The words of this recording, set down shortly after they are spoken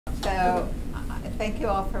So thank you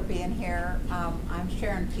all for being here. I'm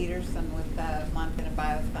Ann Peterson with the Montana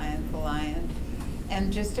Bioscience Alliance.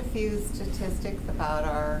 And just a few statistics about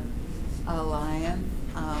our alliance.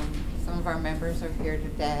 Some of our members are here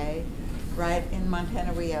today. Right in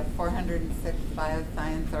Montana, we have 406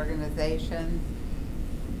 bioscience organizations,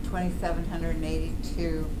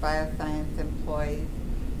 2,782 bioscience employees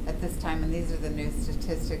at this time, and these are the new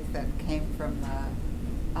statistics that came from the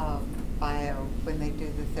bio when they do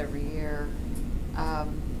this every year.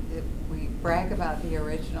 We brag about the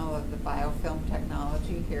original of the biofilm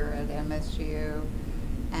technology here at MSU,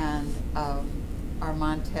 and our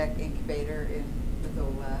Montech incubator in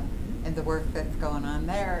Missoula, and the work that's going on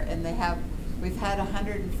there. And we've had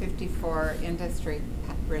 154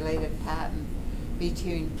 industry-related patents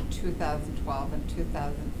between 2012 and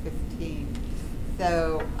 2015.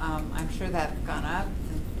 So I'm sure that's gone up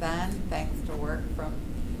since then, thanks to work from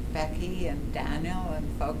Becky and Daniel and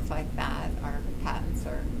folks like that. Our patents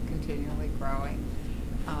are continually growing.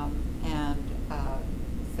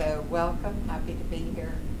 So welcome, happy to be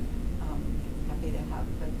here. Happy to have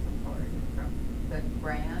the support from the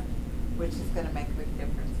grant, which is going to make a big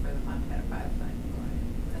difference for the Montana Bioscience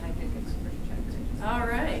Alliance. And I did get my first check. All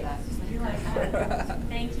right. You like that.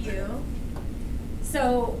 Thank you.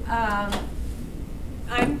 So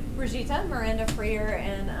I'm Brigitte Miranda Freer,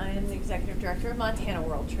 and I am the Executive Director of Montana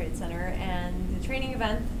World Trade Center. And the training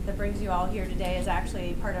event that brings you all here today is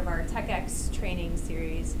actually part of our TechEx training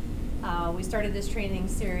series. We started this training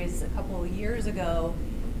series a couple of years ago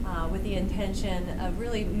with the intention of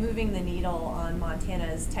really moving the needle on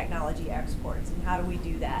Montana's technology exports. And how do we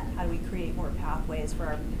do that? How do we create more pathways for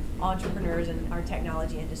our entrepreneurs and our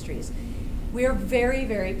technology industries? We are very,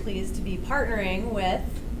 very pleased to be partnering with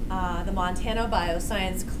the Montana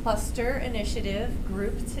Bioscience Cluster Initiative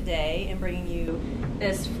group today and bringing you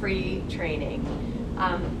this free training.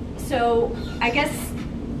 So I guess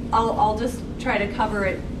I'll just try to cover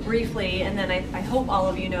it briefly, and then I hope all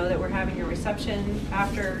of you know that we're having a reception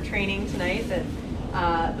after training tonight that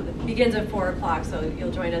begins at 4 o'clock, so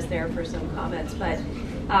you'll join us there for some comments. But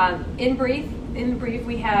in brief,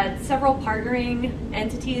 we had several partnering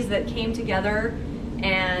entities that came together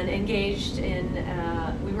and engaged in,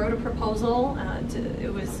 we wrote a proposal.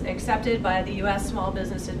 It was accepted by the U.S. Small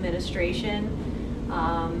Business Administration,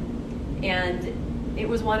 and it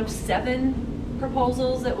was one of 7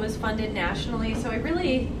 proposals that was funded nationally. So I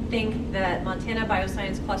really think that Montana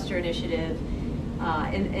Bioscience Cluster Initiative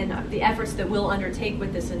and the efforts that we'll undertake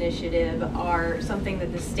with this initiative are something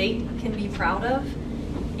that the state can be proud of.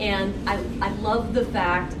 And I love the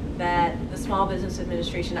fact that the Small Business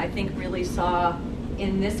Administration, I think, really saw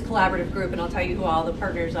in this collaborative group, and I'll tell you who all the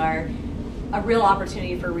partners are, a real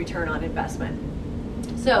opportunity for return on investment.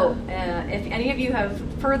 So if any of you have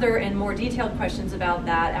further and more detailed questions about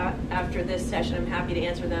that after this session, I'm happy to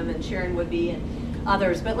answer them, and Sharon would be, and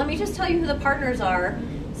others. But let me just tell you who the partners are.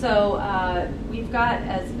 So we've got,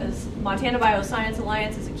 as Montana Bioscience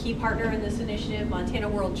Alliance is a key partner in this initiative, Montana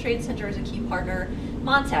World Trade Center is a key partner,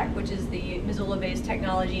 Montech, which is the Missoula-based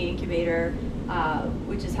technology incubator,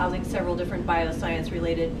 which is housing several different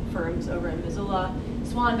bioscience-related firms over in Missoula.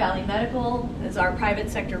 Swan Valley Medical is our private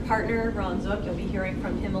sector partner, Ron Zook. You'll be hearing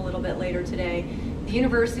from him a little bit later today. The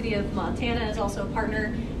University of Montana is also a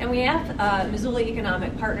partner. And we have Missoula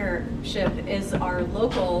Economic Partnership is our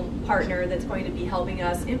local partner that's going to be helping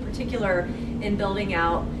us, in particular, in building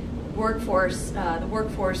out workforce, the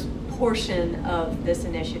workforce portion of this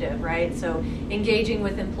initiative, right? So engaging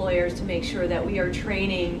with employers to make sure that we are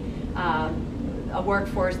training a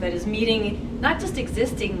workforce that is meeting not just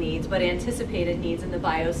existing needs, but anticipated needs in the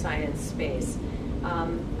bioscience space.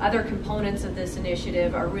 Other components of this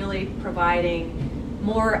initiative are really providing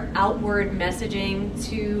more outward messaging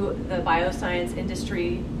to the bioscience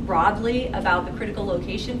industry broadly about the critical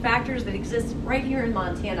location factors that exist right here in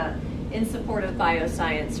Montana in support of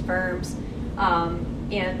bioscience firms.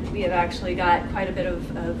 And we have actually got quite a bit of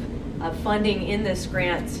funding in this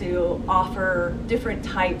grant to offer different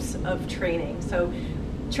types of training. So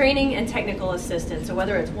training and technical assistance. So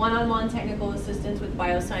whether it's one-on-one technical assistance with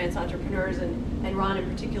bioscience entrepreneurs, and Ron in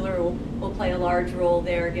particular will play a large role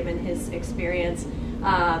there given his experience,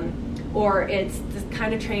 or it's the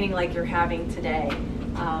kind of training like you're having today.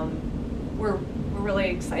 We're really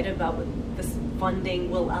excited about what this funding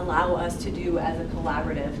will allow us to do as a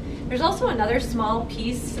collaborative. There's also another small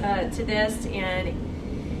piece to this, and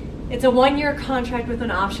it's a 1-year contract with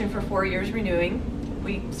an option for 4 years renewing.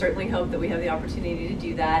 We certainly hope that we have the opportunity to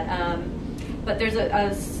do that. But there's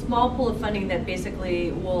a small pool of funding that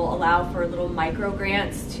basically will allow for little micro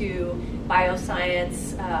grants to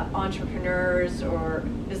bioscience entrepreneurs or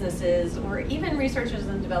businesses or even researchers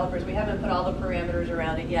and developers. We haven't put all the parameters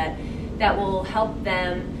around it yet. That will help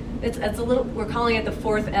them. It's a little. We're calling it the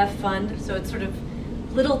 4th F fund. So it's sort of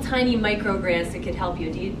little tiny micro grants that could help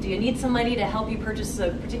you. Do you need some money to help you purchase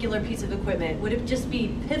a particular piece of equipment? Would it just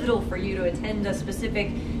be pivotal for you to attend a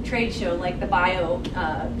specific trade show like the bio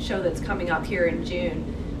show that's coming up here in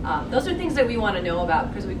June? Those are things that we want to know about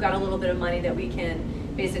because we've got a little bit of money that we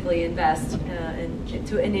can basically invest and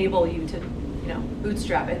to enable you to,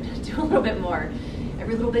 bootstrap it, do a little bit more.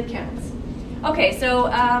 Every little bit counts. Okay, so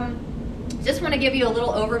just want to give you a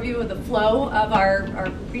little overview of the flow of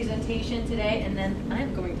our presentation today, and then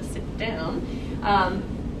I'm going to sit down.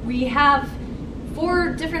 We have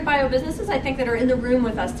 4 different bio businesses, I think, that are in the room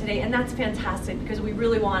with us today, and that's fantastic because we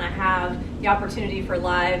really want to have the opportunity for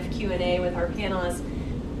live Q&A with our panelists.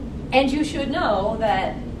 And you should know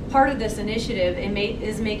that part of this initiative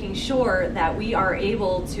is making sure that we are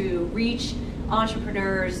able to reach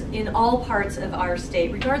entrepreneurs in all parts of our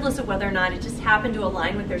state, regardless of whether or not it just happened to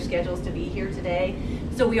align with their schedules to be here today.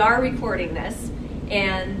 So we are recording this,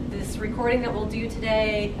 and this recording that we'll do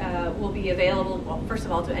today will be available, well, first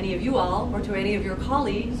of all, to any of you all, or to any of your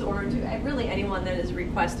colleagues, or to really anyone that is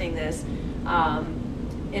requesting this.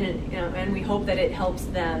 And we hope that it helps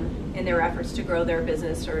them in their efforts to grow their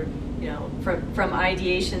business, or from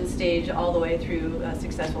ideation stage all the way through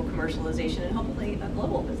successful commercialization and hopefully a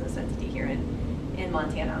global business entity here in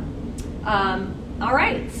Montana. All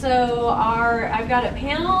right, so I've got a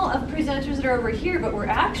panel of presenters that are over here, but we're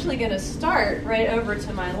actually going to start right over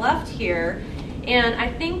to my left here. And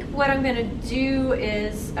I think what I'm going to do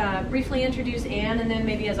is briefly introduce Ann, and then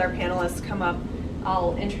maybe as our panelists come up,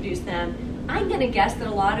 I'll introduce them. I'm going to guess that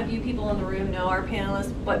a lot of you people in the room know our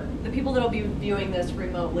panelists, but the people that will be viewing this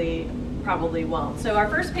remotely probably won't. So our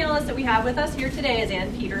first panelist that we have with us here today is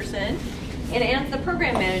Ann Peterson. And Ann's the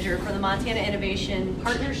program manager for the Montana Innovation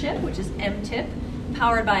Partnership, which is MTIP,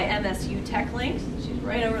 powered by MSU TechLink. She's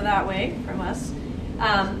right over that way from us.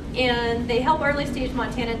 And they help early stage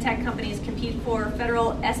Montana tech companies compete for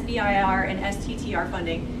federal SBIR and STTR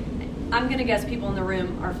funding. I'm going to guess people in the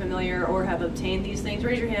room are familiar or have obtained these things.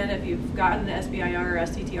 Raise your hand if you've gotten the SBIR or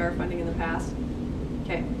STTR funding in the past.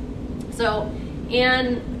 Okay. So,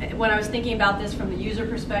 Ann, when I was thinking about this from the user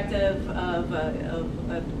perspective of a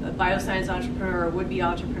bioscience entrepreneur or would-be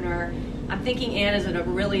entrepreneur, I'm thinking Ann is a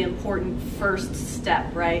really important first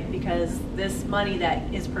step, right? Because this money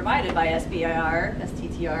that is provided by SBIR,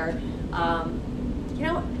 STTR,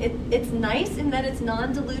 it's nice in that it's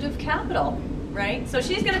non-dilutive capital, right? So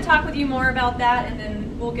she's going to talk with you more about that, and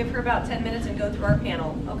then we'll give her about 10 minutes and go through our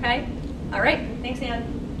panel, okay? All right. Thanks,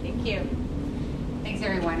 Ann. Thank you. Thanks,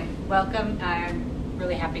 everyone. Welcome. I'm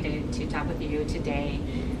really happy to talk with you today.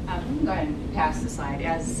 I'm going to go ahead and pass the slide.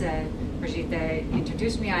 As Brigitte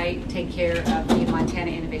introduced me, I take care of the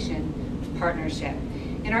Montana Innovation Partnership.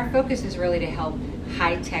 And our focus is really to help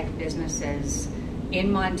high-tech businesses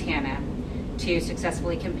in Montana to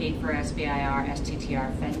successfully compete for SBIR,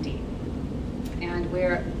 STTR funding. And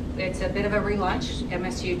it's a bit of a relaunch.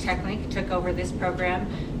 MSU TechLink took over this program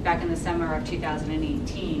back in the summer of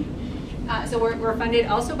 2018. So we're funded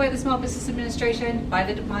also by the Small Business Administration, by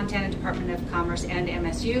the Montana Department of Commerce and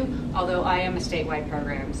MSU, although I am a statewide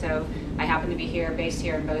program. So I happen to be based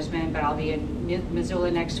here in Bozeman, but I'll be in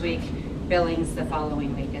Missoula next week, Billings the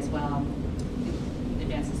following week as well.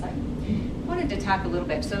 Advance the slide. I wanted to talk a little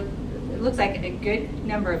bit. So it looks like a good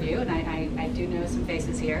number of you, and I do know some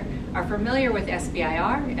faces here, are familiar with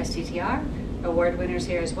SBIR, STTR, award winners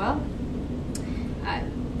here as well.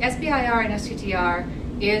 SBIR and STTR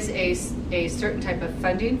is a certain type of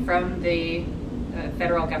funding from the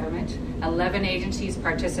federal government. 11 agencies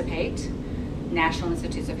participate. National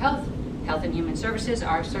Institutes of Health, Health and Human Services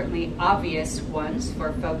are certainly obvious ones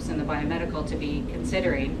for folks in the biomedical to be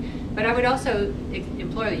considering. But I would also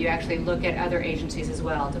implore that you actually look at other agencies as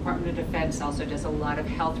well. Department of Defense also does a lot of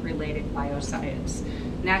health-related bioscience.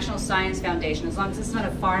 National Science Foundation, as long as it's not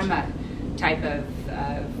a pharma type of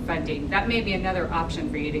funding, that may be another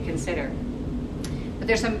option for you to consider. But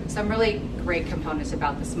there's some really great components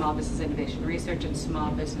about the Small Business Innovation Research and Small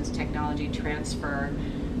Business Technology Transfer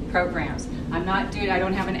programs. I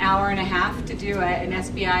don't have an hour and a half to do an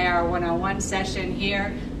SBIR 101 session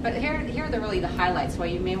here, but here are really the highlights why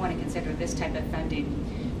you may want to consider this type of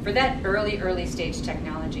funding. For that early stage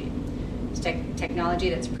technology, it's technology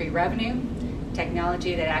that's pre-revenue,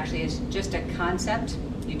 technology that actually is just a concept,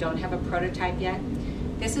 you don't have a prototype yet.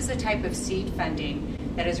 This is a type of seed funding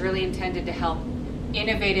that is really intended to help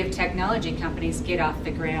innovative technology companies get off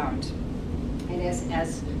the ground. It is,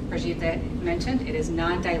 as Brigitte mentioned, it is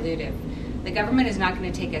non-dilutive. The government is not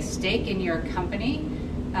going to take a stake in your company,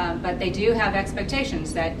 but they do have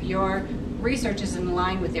expectations that your research is in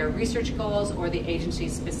line with their research goals or the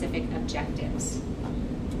agency's specific objectives.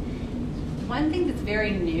 One thing that's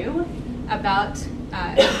very new about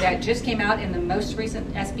that just came out in the most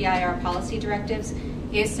recent SBIR policy directives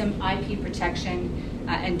is some IP protection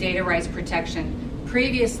and data rights protection.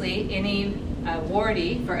 Previously, any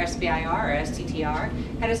awardee for SBIR or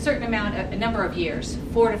STTR had a certain amount, a number of years,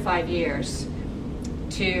 4 to 5 years,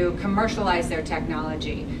 to commercialize their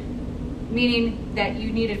technology, meaning that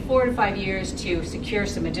you needed 4 to 5 years to secure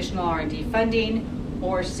some additional R&D funding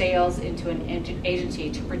or sales into an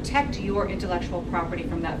agency to protect your intellectual property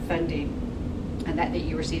from that funding and that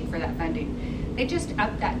you received for that funding. They just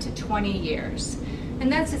upped that to 20 years.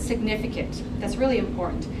 And that's significant. That's really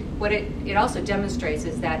important. What it also demonstrates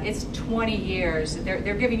is that it's 20 years.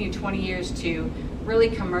 They're giving you 20 years to really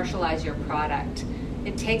commercialize your product.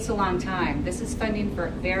 It takes a long time. This is funding for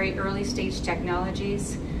very early stage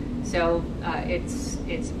technologies. So it's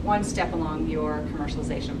one step along your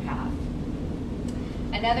commercialization path.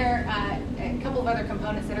 A couple of other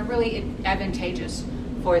components that are really advantageous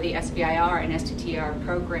for the SBIR and STTR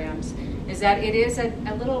programs is that it is a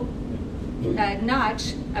little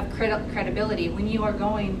notch of credibility when you are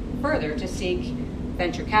going further to seek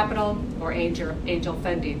venture capital or angel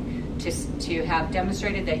funding, to have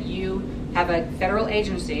demonstrated that you have a federal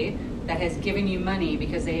agency that has given you money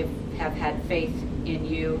because they have had faith in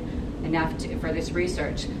you enough for this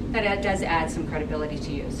research. That does add some credibility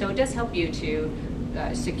to you. So it does help you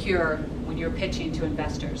to secure when you're pitching to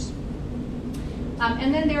investors.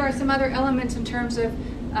 And then there are some other elements in terms of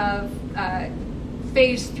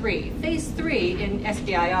phase 3. Phase 3 in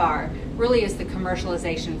SBIR really is the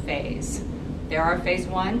commercialization phase. There are phase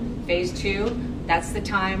 1, phase 2. That's the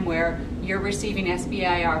time where you're receiving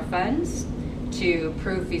SBIR funds to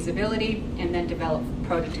prove feasibility and then develop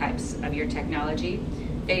prototypes of your technology.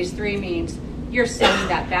 Phase 3 means you're selling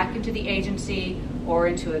that back into the agency or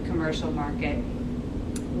into a commercial market.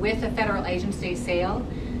 With a federal agency sale,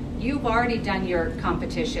 you've already done your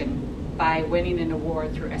competition by winning an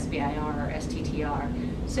award through SBIR or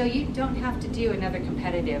STTR. So you don't have to do another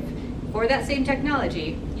competitive. For that same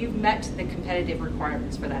technology, you've met the competitive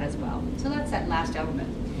requirements for that as well. So that's that last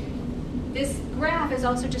element. This graph is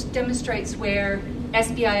also just demonstrates where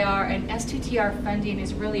SBIR and STTR funding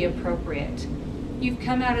is really appropriate. You've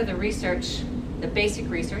come out of the research, the basic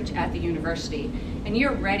research at the university, and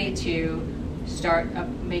you're ready to start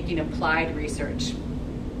making applied research.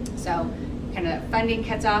 So kind of funding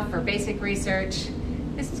cuts off for basic research.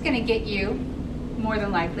 This is going to get you, more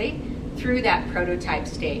than likely, through that prototype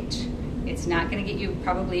stage. It's not going to get you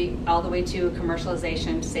probably all the way to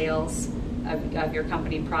commercialization sales of your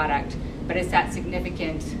company product, but it's that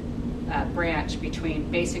significant branch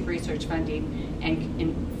between basic research funding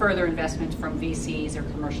and further investment from VCs or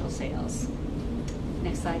commercial sales.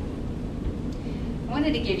 Next slide. I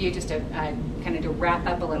wanted to give you just a kind of to wrap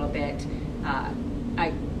up a little bit,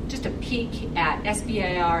 just a peek at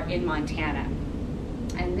SBIR in Montana.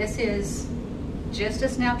 And this is just a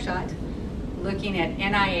snapshot looking at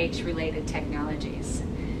NIH-related technologies.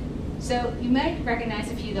 So you might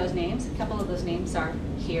recognize a few of those names. A couple of those names are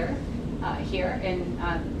here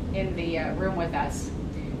in the room with us.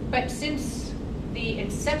 But since the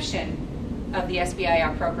inception of the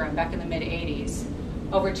SBIR program back in the mid-'80s,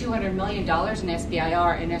 over $200 million in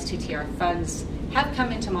SBIR and STTR funds have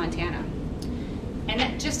come into Montana. And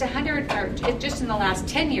at just in the last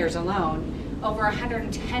 10 years alone, over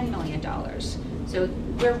 $110 million. So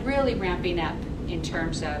we're really ramping up in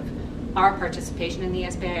terms of our participation in the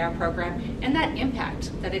SBIR program and that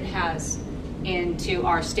impact that it has into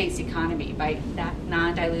our state's economy by that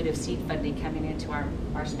non-dilutive seed funding coming into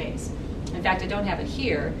our space. In fact, I don't have it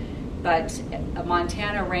here, but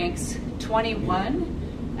Montana ranks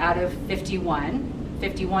 21 out of 51,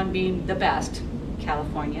 51 being the best.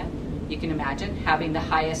 California, you can imagine, having the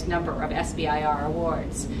highest number of SBIR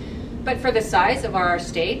awards. But for the size of our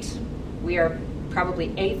state, we are probably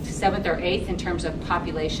 7th or 8th in terms of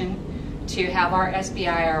population. To have our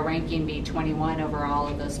SBIR ranking be 21 over all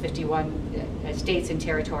of those 51 states and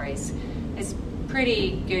territories is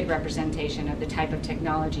pretty good representation of the type of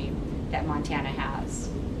technology that Montana has.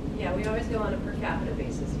 Yeah, we always go on a per capita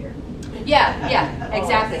basis here. Yeah,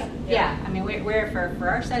 exactly. Yeah, I mean, we're for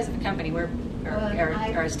our size of a company, or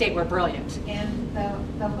a state, we're brilliant. And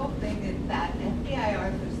the whole thing is that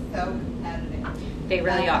SBIRs are so competitive. They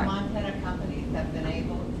really are. Montana companies have been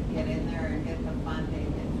able to get in there and get the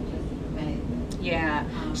funding. It's just amazing. Yeah,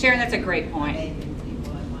 Sharon, that's a great point. Amazing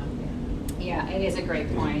people in Montana. Yeah, it is a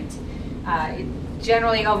great point.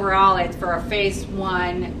 Generally, overall, it's for a phase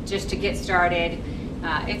 1, just to get started.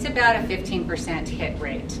 It's about a 15% hit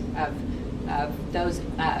rate of those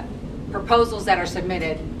proposals that are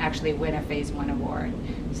submitted actually win a phase 1 award.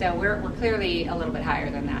 So we're clearly a little bit higher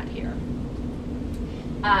than that here.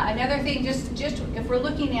 Another thing, just if we're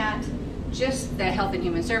looking at just the Health and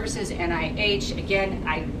Human Services, NIH, again,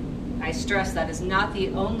 I stress that is not the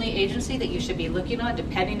only agency that you should be looking on,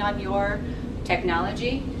 depending on your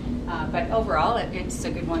technology. But overall, it's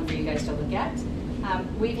a good one for you guys to look at.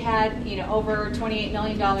 We've had over $28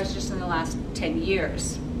 million just in the last 10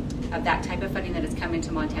 years of that type of funding that has come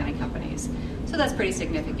into Montana companies. So that's pretty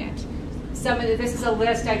significant. This is a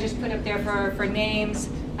list I just put up there for names.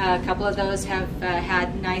 A couple of those have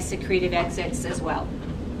had nice accretive exits as well.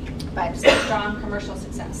 But strong commercial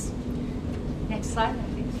success. Next slide, I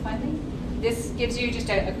think finally. This gives you just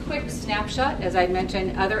a quick snapshot, as I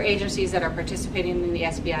mentioned, other agencies that are participating in the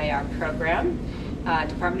SBIR program.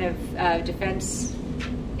 Department of Defense,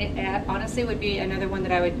 it honestly would be another one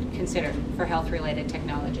that I would consider for health-related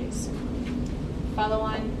technologies. Follow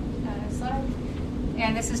on slide.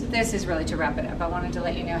 And this is really to wrap it up. I wanted to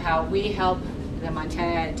let you know how we help the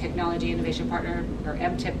Montana Technology Innovation Partner, or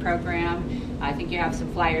MTIP program. I think you have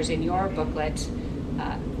some flyers in your booklet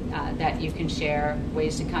that you can share,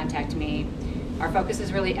 ways to contact me. Our focus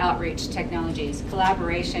is really outreach technologies,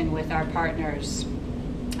 collaboration with our partners.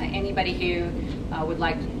 Anybody who would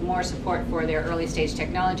like more support for their early stage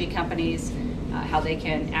technology companies, how they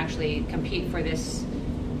can actually compete for this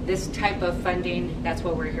type of funding, that's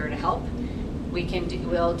what we're here to help. I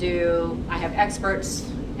have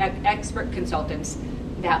expert consultants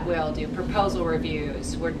that will do proposal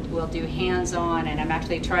reviews. We'll do hands-on, and I'm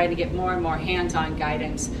actually trying to get more and more hands-on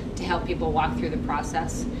guidance to help people walk through the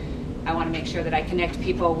process. I want to make sure that I connect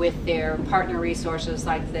people with their partner resources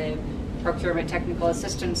like the procurement technical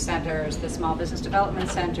assistance centers, the small business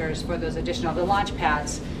development centers for those additional, the launch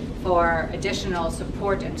pads for additional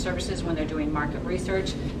support and services when they're doing market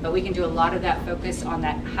research. But we can do a lot of that focus on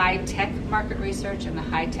that high-tech market research and the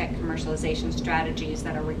high-tech commercialization strategies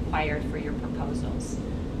that are required for your proposals.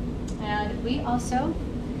 And we also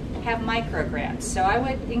have micro grants. So I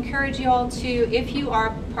would encourage you all to, if you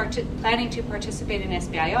are planning to participate in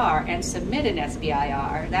SBIR and submit an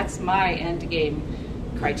SBIR, that's my end game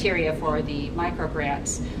criteria for the micro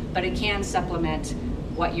grants, but it can supplement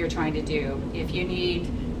what you're trying to do. If you need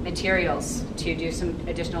materials to do some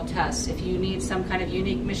additional tests, if you need some kind of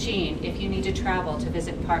unique machine, if you need to travel to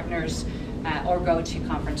visit partners or go to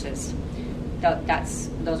conferences,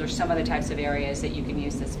 those are some of the types of areas that you can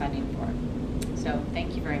use this funding for. So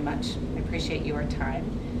thank you very much. I appreciate your time,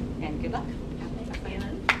 and good luck.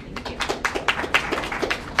 Thank you.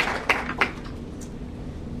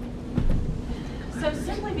 So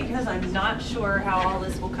simply because I'm not sure how all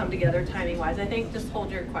this will come together timing-wise, I think just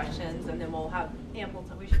hold your questions, and then we'll have ample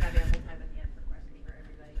time. We should have ample time at the end for questions for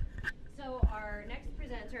everybody. So our next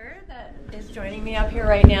presenter that is joining me up here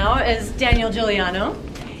right now is Daniel Juliano.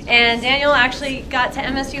 And Daniel actually got to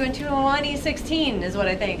MSU in 2016 is what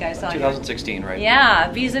I think I saw. 2016, right?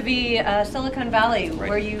 Yeah, vis-a-vis Silicon Valley, right.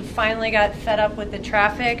 Where you finally got fed up with the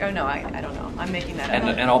traffic. Oh, no, I don't know. I'm making that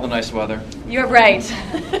up. And all the nice weather. You're right.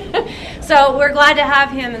 So we're glad to have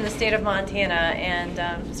him in the state of Montana.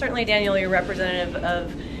 And certainly, Daniel, you're representative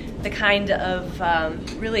of the kind of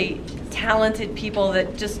really talented people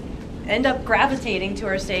that just end up gravitating to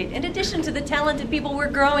our state, in addition to the talented people we're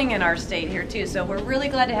growing in our state here too. So we're really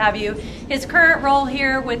glad to have you. His current role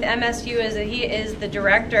here with MSU is that he is the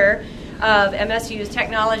director of MSU's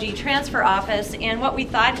Technology Transfer Office, and what we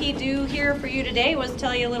thought he'd do here for you today was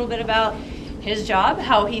tell you a little bit about his job,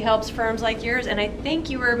 how he helps firms like yours, and I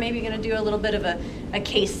think you were maybe going to do a little bit of a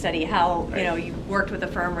case study, how you worked with a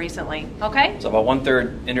firm recently. Okay? So about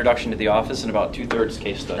 1/3 introduction to the office and about 2/3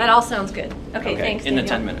 case study. That all sounds good. Okay, thanks, in Daniel. the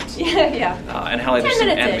 10 minutes. Yeah. And Hallie, there's some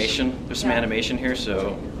 10 minutes-ish. animation. There's some animation here,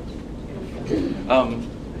 so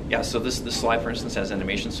so this slide, for instance, has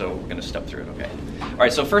animation, so we're going to step through it. Okay. All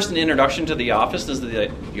right. So first, an introduction to the office. This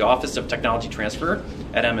is the Office of Technology Transfer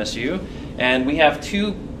at MSU, and we have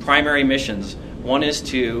two primary missions. One is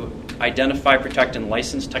to identify, protect, and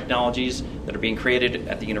license technologies that are being created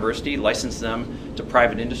at the university, license them to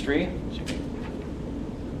private industry.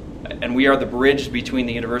 And we are the bridge between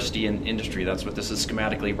the university and industry. That's what this is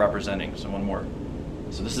schematically representing. So one more.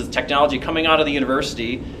 So this is technology coming out of the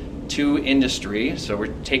university to industry. So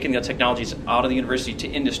we're taking the technologies out of the university to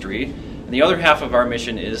industry. And the other half of our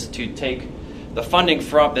mission is to take the funding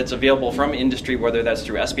that's available from industry, whether that's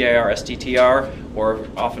through SBIR, STTR, or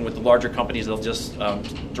often with the larger companies, they'll just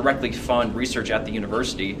directly fund research at the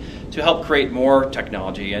university to help create more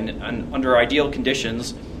technology. And under ideal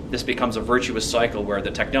conditions, this becomes a virtuous cycle where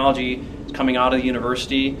the technology is coming out of the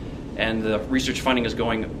university and the research funding is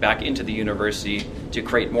going back into the university to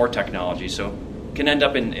create more technology. So it can end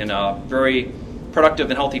up in a very productive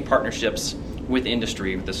and healthy partnerships with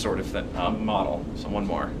industry with this sort of model. So one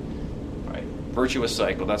more. All right, virtuous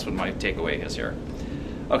cycle, that's what my takeaway is here.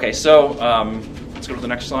 Okay, so let's go to the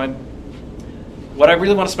next slide. What I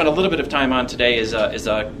really want to spend a little bit of time on today is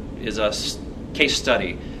a case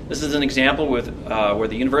study. This is an example with where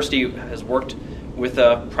the university has worked with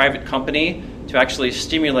a private company to actually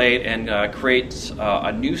stimulate and create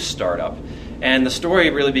a new startup. And the story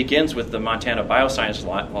really begins with the Montana Bioscience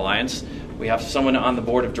Alliance. We have someone on the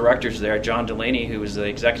board of directors there, John Delaney, who is the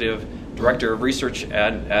executive director of research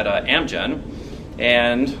at Amgen.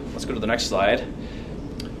 And let's go to the next slide.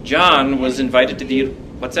 John was invited to the...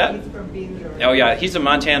 What's that? He's from Butte. Oh yeah, he's a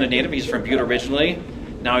Montana native. He's from Butte originally.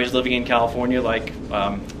 Now he's living in California, like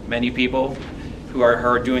many people who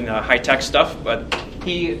are doing the high-tech stuff. But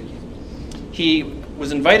he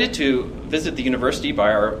was invited to visit the university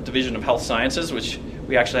by our Division of Health Sciences, which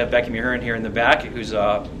we actually have Becky Muhren here in the back, who's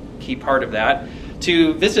a key part of that,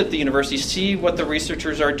 to visit the university, see what the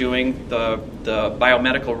researchers are doing, the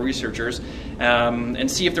biomedical researchers,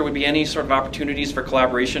 and see if there would be any sort of opportunities for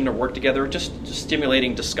collaboration or work together, just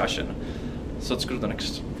stimulating discussion. So let's go to the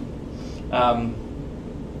next.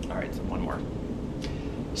 All right, so one more.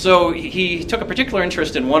 So he took a particular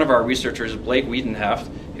interest in one of our researchers, Blake Wiedenheft,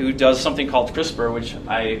 who does something called CRISPR, which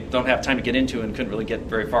I don't have time to get into and couldn't really get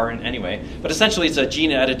very far in anyway. But essentially it's a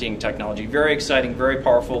gene editing technology. Very exciting, very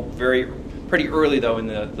powerful, pretty early though in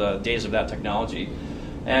the days of that technology.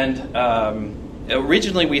 And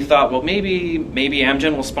originally we thought, well, maybe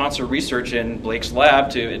Amgen will sponsor research in Blake's lab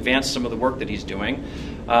to advance some of the work that he's doing.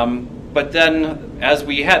 But then as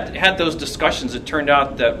we had those discussions, it turned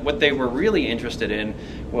out that what they were really interested in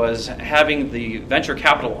was having the venture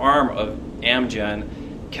capital arm of Amgen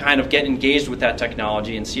kind of get engaged with that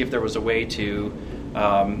technology and see if there was a way to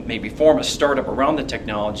maybe form a startup around the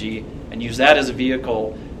technology and use that as a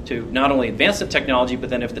vehicle to not only advance the technology, but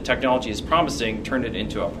then if the technology is promising, turn it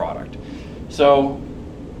into a product. So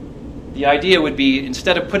the idea would be,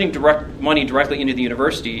 instead of putting money directly into the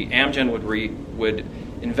university, Amgen would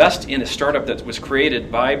invest in a startup that was created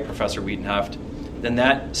by Professor Wiedenheft. Then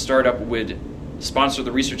that startup would sponsor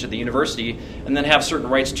the research at the university and then have certain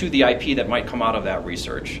rights to the IP that might come out of that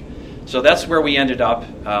research. So that's where we ended up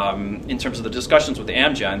in terms of the discussions with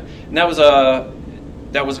Amgen. And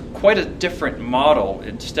that was quite a different model.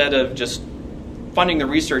 Instead of just funding the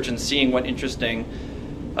research and seeing what interesting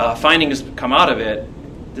findings come out of it,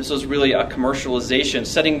 this was really a commercialization,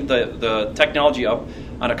 setting the technology up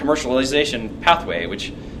on a commercialization pathway,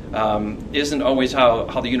 which isn't always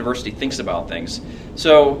how the university thinks about things.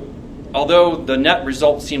 So although the net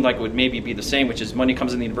result seemed like it would maybe be the same, which is money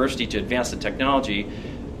comes in the university to advance the technology,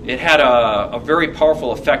 it had a very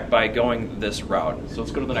powerful effect by going this route. So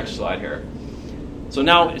let's go to the next slide here. So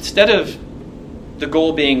now, instead of the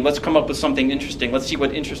goal being, let's come up with something interesting, let's see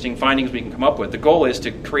what interesting findings we can come up with, the goal is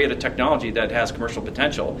to create a technology that has commercial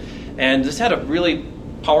potential. And this had a really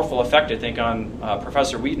powerful effect, I think, on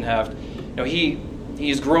Professor Wiedenheft. You know,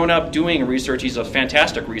 he's grown up doing research. He's a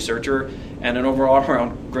fantastic researcher and an overall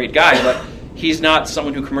great guy, but he's not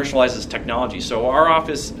someone who commercializes technology. So our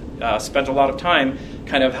office spent a lot of time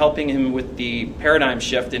kind of helping him with the paradigm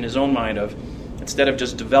shift in his own mind of, instead of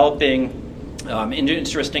just developing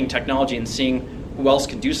interesting technology and seeing who else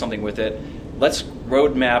can do something with it, let's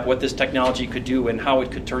roadmap what this technology could do and how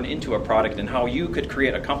it could turn into a product and how you could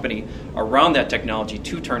create a company around that technology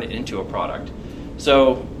to turn it into a product.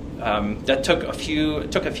 So that took a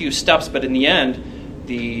few steps, but in the end,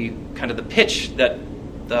 the pitch that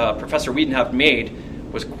Professor Wiedenheft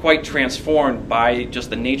made was quite transformed by just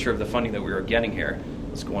the nature of the funding that we were getting here.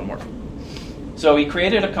 Let's go one more. So he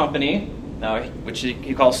created a company, which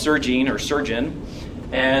he calls Surgene or Surgeon,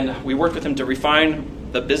 and we worked with him to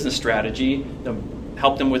refine the business strategy,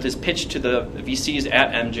 helped him with his pitch to the VCs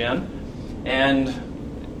at Amgen, and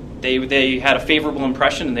they had a favorable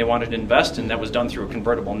impression and they wanted to invest, and that was done through a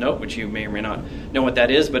convertible note, which you may or may not know what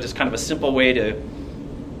that is, but it's kind of a simple way to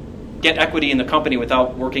get equity in the company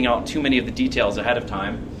without working out too many of the details ahead of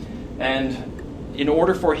time. And in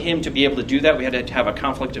order for him to be able to do that, we had to have a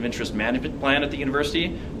conflict of interest management plan at the university,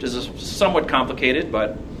 which is somewhat complicated,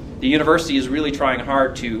 but the university is really trying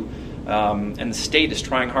hard to, and the state is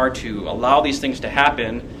trying hard to allow these things to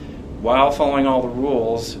happen while following all the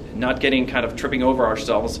rules, not getting kind of tripping over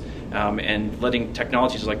ourselves and letting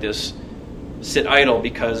technologies like this sit idle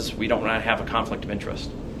because we don't want to have a conflict of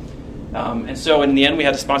interest. And so in the end, we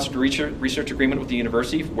had a sponsored research agreement with the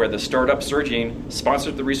university where the startup Surgene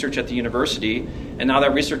sponsored the research at the university, and now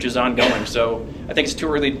that research is ongoing. So I think it's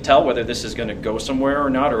too early to tell whether this is going to go somewhere or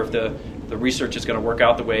not, or if the research is going to work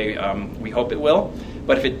out the way we hope it will.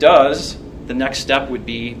 But if it does, the next step would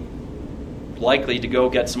be likely to go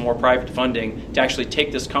get some more private funding to actually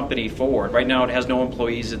take this company forward. Right now it has no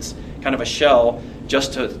employees. It's kind of a shell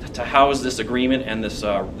just to house this agreement and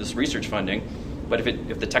this research funding. But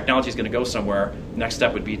if the technology is going to go somewhere, the next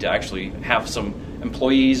step would be to actually have some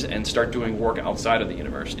employees and start doing work outside of the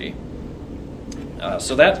university.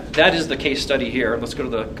 So that is the case study here. Let's go to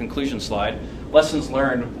the conclusion slide. Lessons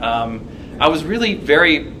learned. I was really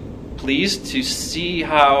very pleased to see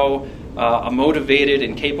how a motivated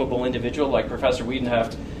and capable individual like Professor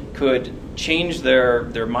Wiedenheft could change their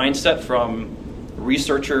mindset from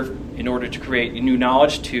researcher in order to create new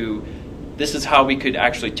knowledge to this is how we could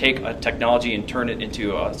actually take a technology and turn it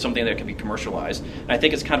into something that can be commercialized. And I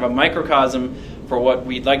think it's kind of a microcosm for what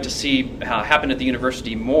we'd like to see happen at the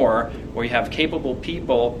university more, where you have capable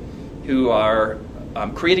people who are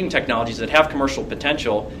creating technologies that have commercial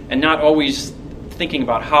potential and not always thinking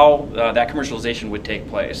about how that commercialization would take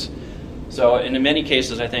place. So in many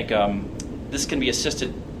cases, I think this can be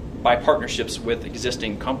assisted by partnerships with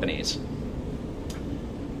existing companies.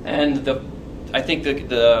 And I think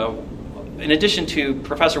in addition to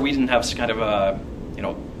Professor Wiedenheft's kind of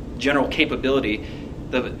general capability,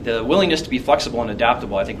 the willingness to be flexible and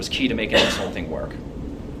adaptable, I think, was key to making this whole thing work.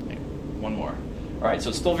 Okay, one more. All right, so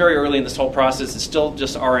it's still very early in this whole process. It's still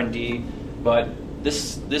just R&D, but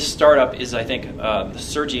this startup is, I think, the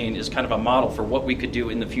Surgene is kind of a model for what we could do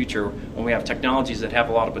in the future when we have technologies that have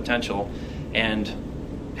a lot of potential and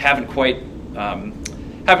haven't quite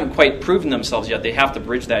proven themselves yet. They have to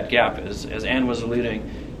bridge that gap, as Ann was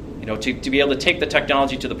alluding. To be able to take the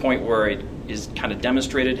technology to the point where it is kind of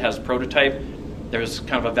demonstrated, has a prototype, there's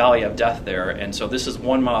kind of a valley of death there. And so this is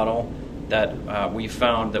one model that we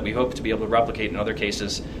found that we hope to be able to replicate in other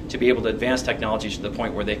cases, to be able to advance technologies to the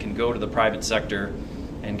point where they can go to the private sector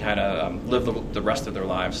and kind of live the rest of their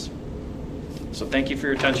lives. So thank you for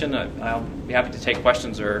your attention. I'll be happy to take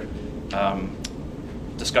questions or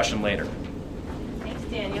discussion later. Thanks,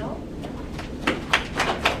 Daniel.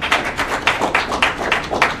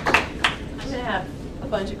 I'm going to have a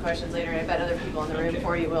bunch of questions later. I bet other people in the room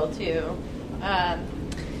for you will too.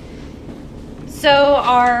 So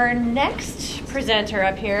our next presenter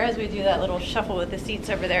up here, as we do that little shuffle with the seats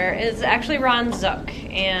over there, is actually Ron Zook.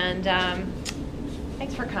 And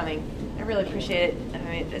thanks for coming. I really appreciate it. I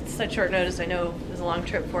mean, it's such short notice. I know it was a long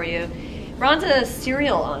trip for you. Ron's a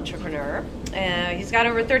serial entrepreneur. He's got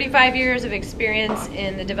over 35 years of experience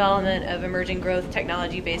in the development of emerging growth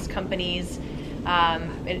technology-based companies.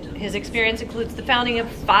 His experience includes the founding of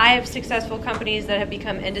 5 successful companies that have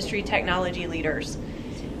become industry technology leaders.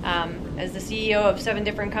 As the CEO of 7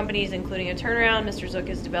 different companies, including a turnaround, Mr. Zook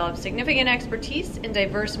has developed significant expertise in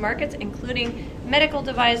diverse markets, including medical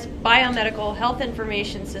device, biomedical, health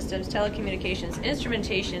information systems, telecommunications,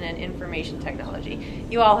 instrumentation, and information technology.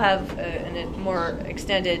 You all have a more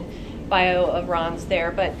extended bio of Ron's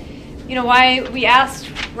there, but why we asked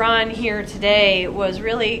Ron here today was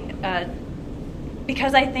really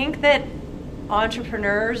because I think that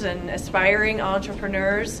entrepreneurs and aspiring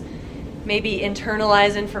entrepreneurs maybe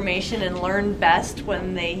internalize information and learn best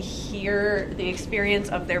when they hear the experience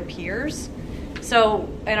of their peers. So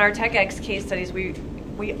in our TechEx case studies,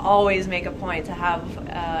 we always make a point to have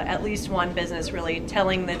at least one business really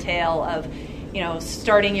telling the tale of,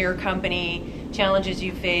 starting your company, challenges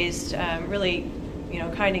you faced, really,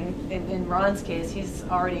 kind of in Ron's case, he's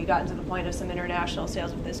already gotten to the point of some international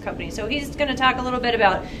sales with this company. So he's going to talk a little bit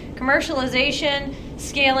about commercialization,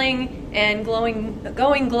 scaling, and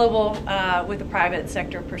going global with a private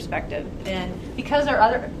sector perspective. And because our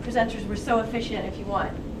other presenters were so efficient, if you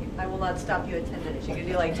want, I will not stop you at 10 minutes. You can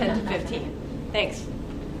do like 10 to 15. Thanks.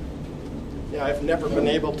 Yeah, I've never been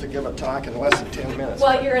able to give a talk in less than 10 minutes.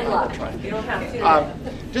 Well, you're in luck. You don't have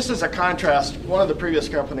to. Just as a contrast, one of the previous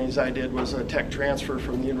companies I did was a tech transfer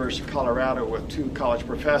from the University of Colorado with 2 college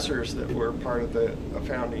professors that were part of the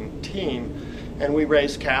founding team, and we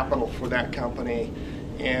raised capital for that company.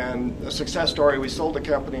 And a success story, we sold the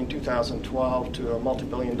company in 2012 to a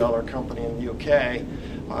multi-billion-dollar company in the UK,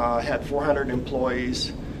 had 400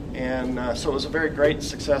 employees, and so it was a very great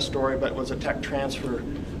success story, but it was a tech transfer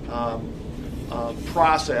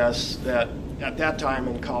process that at that time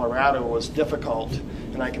in Colorado was difficult,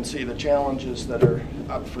 and I can see the challenges that are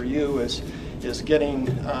up for you is getting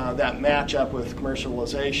that match up with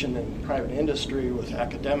commercialization and private industry with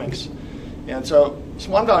academics. And so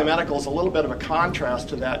Swan Valley Medical is a little bit of a contrast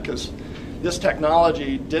to that because this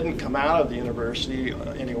technology didn't come out of the university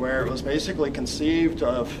anywhere. It was basically conceived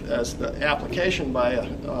of as the application by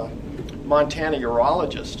a Montana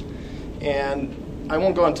urologist. And I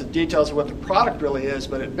won't go into details of what the product really is,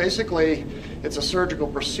 but it's a surgical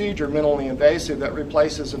procedure, minimally invasive, that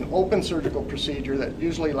replaces an open surgical procedure that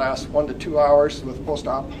usually lasts 1 to 2 hours with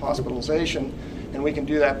post-op hospitalization, and we can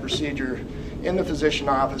do that procedure in the physician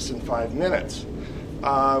office in 5 minutes.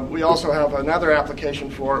 We also have another application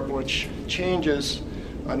for it which changes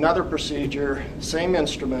another procedure, same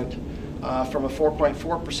instrument, from a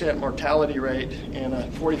 4.4% mortality rate and a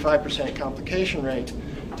 45% complication rate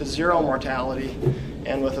to 0 mortality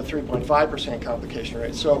and with a 3.5% complication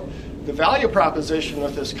rate. So the value proposition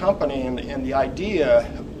with this company and the idea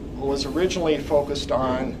was originally focused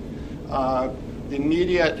on the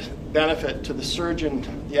immediate benefit to the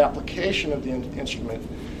surgeon, the application of the instrument.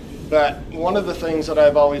 But one of the things that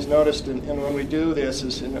I've always noticed, and when we do this,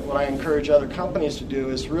 is and what I encourage other companies to do,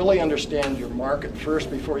 is really understand your market first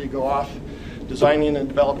before you go off designing and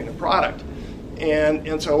developing a product.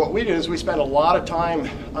 And so what we do is we spend a lot of time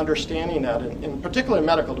understanding that. And in particular, the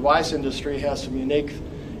medical device industry has some unique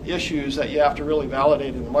issues that you have to really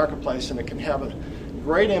validate in the marketplace, and it can have a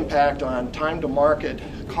great impact on time to market,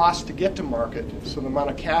 cost to get to market, so the amount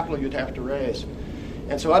of capital you'd have to raise.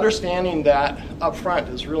 And so understanding that up front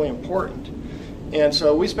is really important. And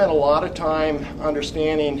so we spent a lot of time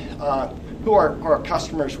understanding who our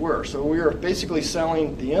customers were. So we were basically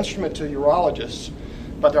selling the instrument to urologists,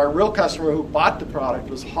 but our real customer who bought the product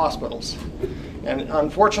was hospitals. And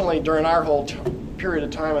unfortunately, during our whole period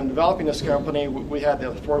of time in developing this company, we had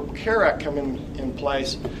the Affordable Care Act come in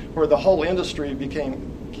place, where the whole industry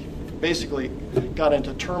basically got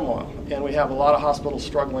into turmoil. And we have a lot of hospitals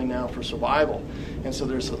struggling now for survival. And so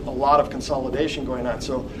there's a lot of consolidation going on.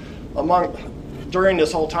 So during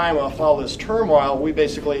this whole time of all this turmoil, we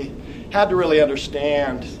basically had to really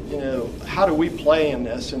understand, how do we play in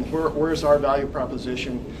this, and where's our value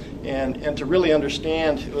proposition, and to really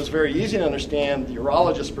understand, it was very easy to understand the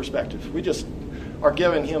urologist's perspective. We just are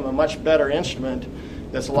giving him a much better instrument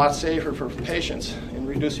that's a lot safer for patients in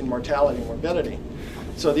reducing mortality and morbidity.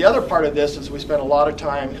 So the other part of this is we spent a lot of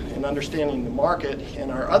time in understanding the market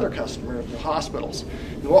and our other customer, the hospitals,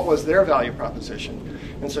 and what was their value proposition.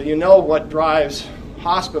 And so what drives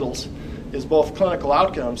hospitals is both clinical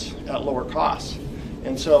outcomes at lower costs.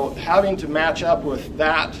 And so having to match up with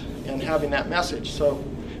that and having that message. So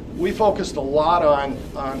we focused a lot on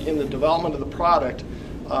in the development of the product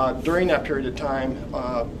during that period of time,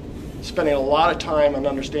 spending a lot of time on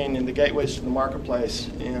understanding the gateways to the marketplace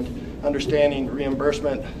and understanding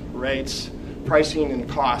reimbursement rates, pricing, and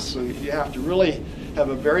costs. So you have to really have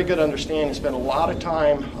a very good understanding, spend a lot of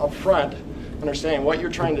time up front understanding what you're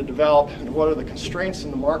trying to develop and what are the constraints in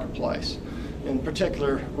the marketplace, in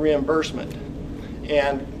particular reimbursement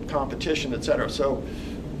and competition, et cetera. So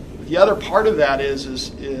the other part of that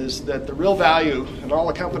is that the real value in all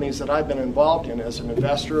the companies that I've been involved in as an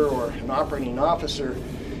investor or an operating officer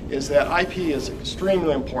is that IP is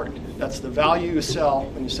extremely important. That's the value you sell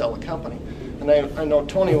when you sell a company. And I know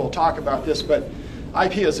Toni will talk about this, but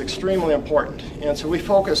IP is extremely important. And so we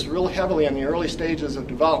focus real heavily in the early stages of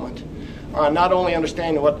development on not only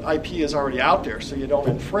understanding what IP is already out there so you don't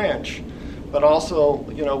infringe, but also,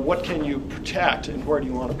 what can you protect and where do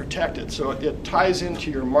you want to protect it? So it ties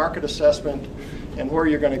into your market assessment and where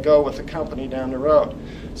you're going to go with the company down the road.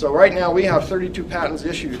 So right now we have 32 patents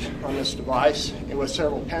issued on this device and with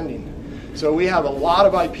several pending. So we have a lot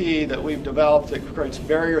of IP that we've developed that creates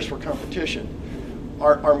barriers for competition.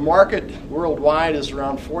 Our market worldwide is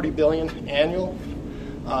around $40 billion annual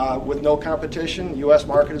with no competition. The U.S.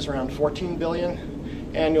 market is around $14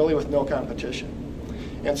 billion annually with no competition.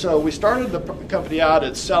 And so we started the company out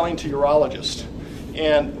at selling to urologists.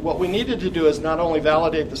 And what we needed to do is not only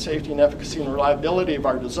validate the safety and efficacy and reliability of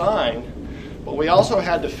our design, but we also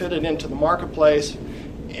had to fit it into the marketplace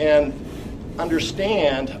and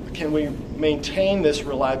understand, can we maintain this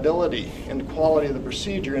reliability and quality of the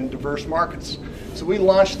procedure in diverse markets? So we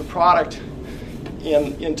launched the product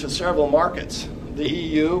into several markets. The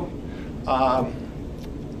EU,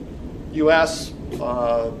 US,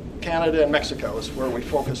 Canada, and Mexico is where we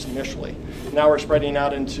focused initially. Now we're spreading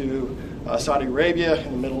out into Saudi Arabia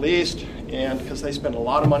and the Middle East, and because they spend a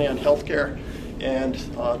lot of money on healthcare, and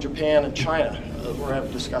Japan and China. We're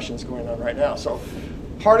having discussions going on right now. So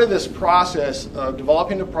part of this process of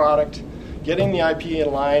developing the product, getting the IP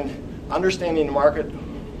in line, understanding the market,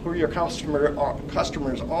 who your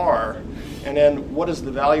customers are, and then what is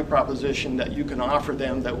the value proposition that you can offer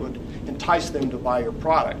them that would entice them to buy your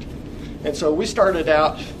product. And so we started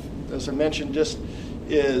out, as I mentioned, just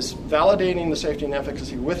is validating the safety and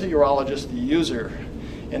efficacy with the urologist, the user.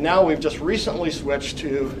 And now we've just recently switched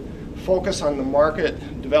to focus on the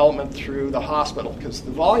market development through the hospital, because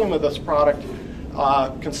the volume of this product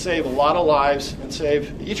can save a lot of lives and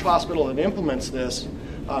save each hospital that implements this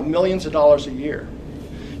millions of dollars a year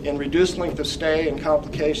in reduced length of stay and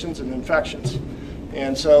complications and infections.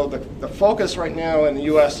 And so the focus right now in the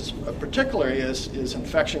U.S. particularly is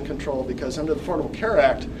infection control, because under the Affordable Care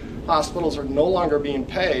Act, hospitals are no longer being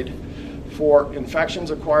paid for infections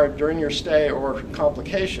acquired during your stay or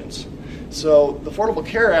complications. So the Affordable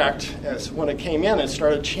Care Act, when it came in, it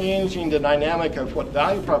started changing the dynamic of what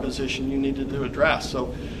value proposition you needed to address.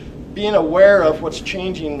 So being aware of what's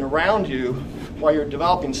changing around you while you're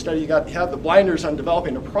developing study, you have the blinders on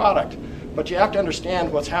developing a product, but you have to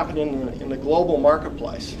understand what's happening in the global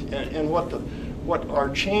marketplace and what are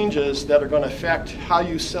changes that are going to affect how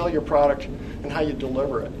you sell your product and how you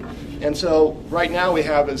deliver it. And so right now we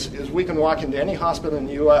have is we can walk into any hospital in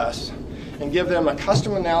the U.S. and give them a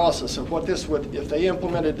custom analysis of what this would, if they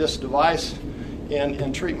implemented this device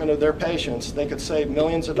in treatment of their patients, they could save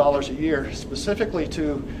millions of dollars a year, specifically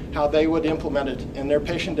to how they would implement it in their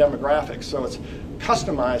patient demographics. So it's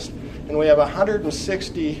customized, and we have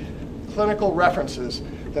 160 clinical references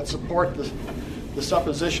that support the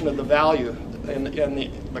supposition of the value and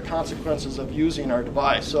the consequences of using our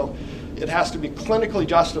device. So it has to be clinically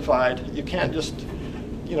justified. You can't just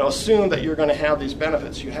assume that you're going to have these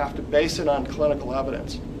benefits. You have to base it on clinical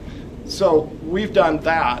evidence. So we've done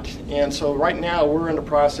that, and so right now we're in the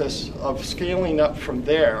process of scaling up from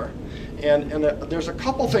there. And there's a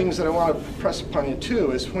couple things that I want to press upon you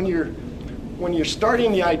too, is when you're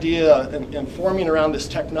starting the idea and forming around this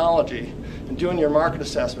technology and doing your market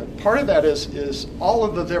assessment, part of that is all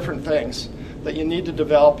of the different things that you need to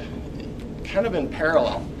develop kind of in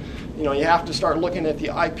parallel. You have to start looking at the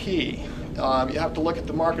IP. You have to look at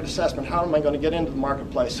the market assessment. How am I going to get into the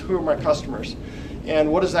marketplace? Who are my customers?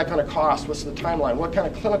 And what is that going to cost? What's the timeline? What kind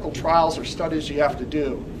of clinical trials or studies do you have to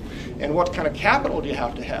do? And what kind of capital do you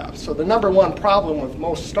have to have? So the number one problem with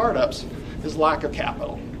most startups is lack of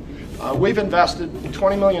capital. We've invested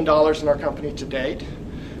 $20 million in our company to date.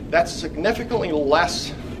 That's significantly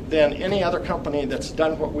less than any other company that's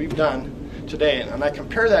done what we've done today. And I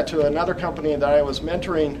compare that to another company that I was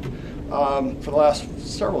mentoring for the last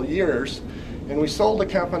several years. And we sold the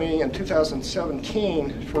company in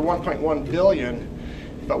 2017 for $1.1 billion,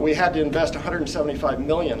 but we had to invest $175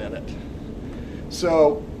 million in it.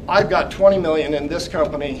 So I've got $20 million in this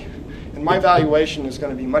company, and my valuation is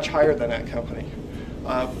going to be much higher than that company.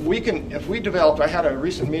 If we developed, I had a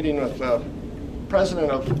recent meeting with the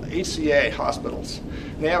president of HCA hospitals,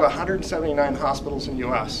 and they have 179 hospitals in the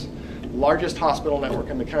U.S., largest hospital network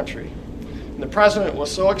in the country. And the president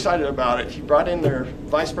was so excited about it, he brought in their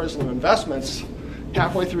vice president of investments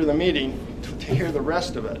halfway through the meeting to hear the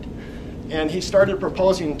rest of it. And he started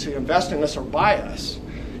proposing to invest in us or buy us.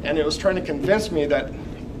 And it was trying to convince me that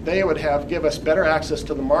they would give us better access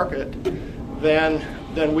to the market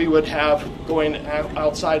than we would have going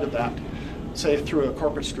outside of that, say through a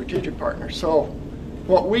corporate strategic partner. So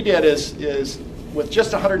what we did is with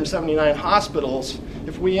just 179 hospitals,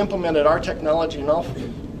 if we implemented our technology in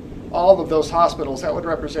all of those hospitals, that would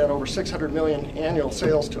represent over $600 million annual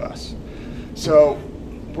sales to us. So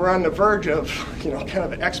we're on the verge of kind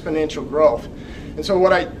of exponential growth. And so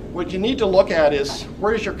what you need to look at is,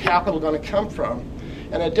 where is your capital going to come from?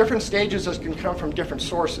 And at different stages, this can come from different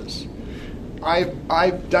sources.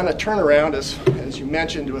 I've done a turnaround, as you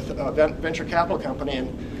mentioned, with a venture capital company,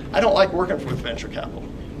 and I don't like working with venture capital,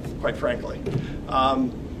 quite frankly.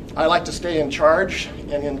 I like to stay in charge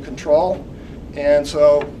and in control, and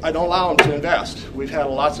so I don't allow them to invest. We've had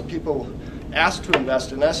lots of people ask to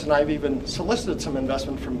invest in us, and I've even solicited some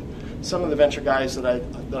investment from some of the venture guys that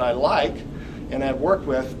I like and have worked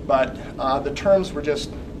with, but the terms were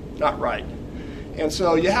just not right. And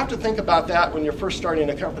so you have to think about that when you're first starting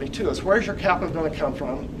a company too, is where's your capital going to come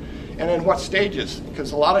from, and in what stages?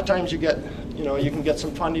 Because a lot of times you can get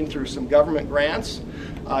some funding through some government grants,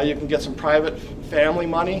 you can get some private family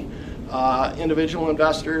money, individual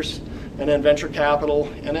investors, and then venture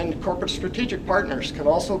capital, and then corporate strategic partners can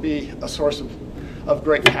also be a source of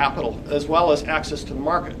great capital, as well as access to the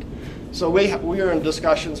market. So we are in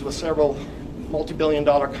discussions with several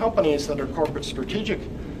multi-billion-dollar companies that are corporate strategic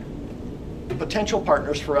potential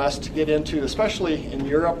partners for us to get into, especially in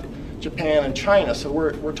Europe, Japan, and China. So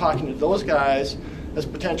we're talking to those guys as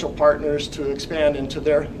potential partners to expand into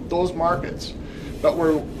those markets. But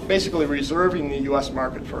we're basically reserving the U.S.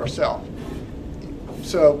 market for ourselves.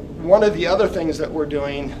 So one of the other things that we're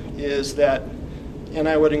doing is that and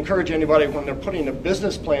I would encourage anybody when they're putting a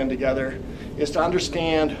business plan together is to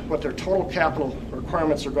understand what their total capital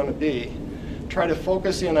requirements are going to be. Try to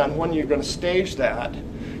focus in on when you're going to stage that,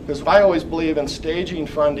 because I always believe in staging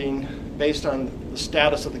funding based on the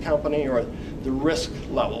status of the company or the risk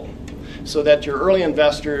level, so that your early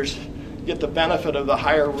investors get the benefit of the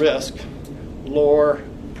higher risk, lower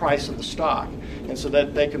price of the stock, and so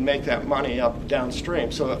that they can make that money up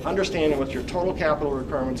downstream. So understanding what your total capital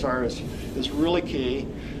requirements are is really key,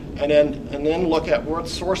 and then look at what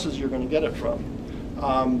sources you're going to get it from.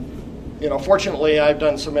 Fortunately, I've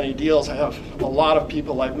done so many deals. I have a lot of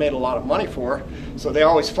people I've made a lot of money for, so they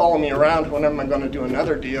always follow me around. When am I going to do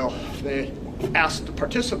another deal? They ask to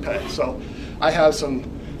participate. So I have some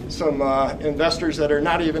investors that are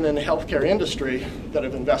not even in the healthcare industry that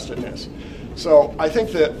have invested in this. So I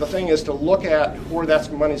think that the thing is to look at where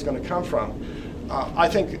that money's going to come from. I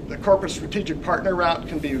think the corporate strategic partner route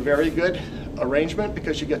can be a very good arrangement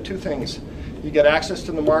because you get two things. You get access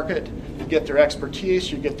to the market, you get their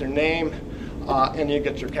expertise, you get their name, and you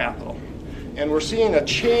get your capital. And we're seeing a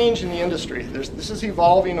change in the industry. This is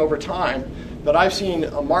evolving over time, but I've seen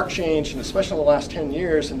a marked change, and especially in the last 10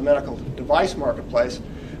 years in the medical device marketplace,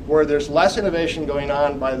 where there's less innovation going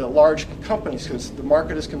on by the large companies because the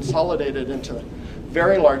market is consolidated into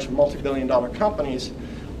very large multi-billion-dollar companies.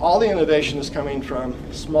 All the innovation is coming from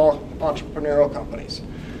small entrepreneurial companies,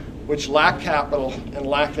 which lack capital and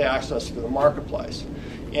lack the access to the marketplace.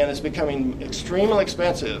 And it's becoming extremely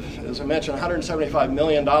expensive. As I mentioned, $175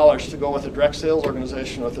 million to go with a direct sales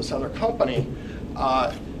organization with this other company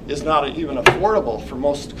is not even affordable for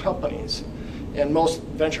most companies. And most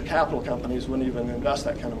venture capital companies wouldn't even invest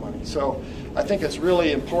that kind of money. So I think it's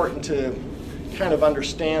really important to kind of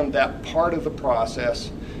understand that part of the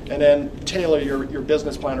process and then tailor your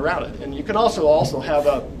business plan around it. And you can also have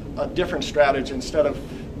a different strategy. Instead of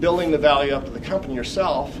building the value up of the company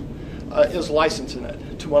yourself, is licensing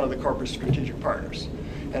it to one of the corporate strategic partners.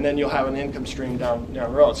 And then you'll have an income stream down the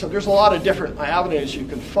road. So there's a lot of different avenues you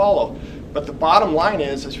can follow. But the bottom line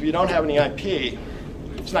is if you don't have any IP,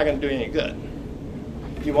 it's not going to do you any good.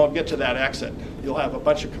 You won't get to that exit. You'll have a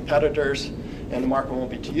bunch of competitors, and the market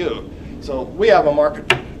won't be to you. So we have a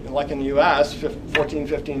market, like in the U.S., 14,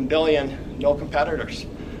 15 billion, no competitors.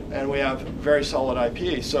 And we have very solid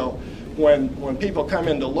IP. So when people come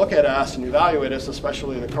in to look at us and evaluate us,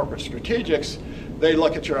 especially the corporate strategics, they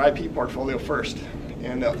look at your IP portfolio first.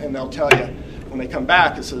 And they'll tell you, when they come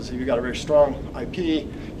back, it says, you've got a very strong IP,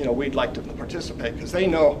 we'd like to participate. Because they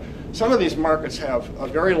know some of these markets have a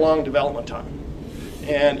very long development time.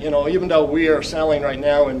 And even though we are selling right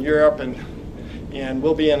now in Europe and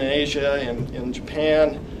we'll be in Asia and in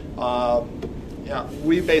Japan,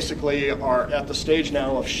 we basically are at the stage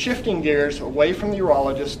now of shifting gears away from the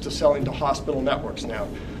urologist to selling to hospital networks now.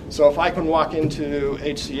 So if I can walk into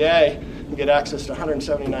HCA and get access to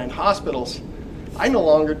 179 hospitals, I no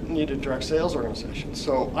longer need a direct sales organization.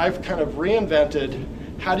 So I've kind of reinvented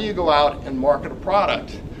how do you go out and market a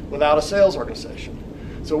product without a sales organization.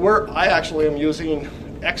 So I actually am using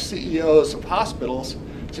ex-CEOs of hospitals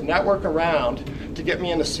to network around to get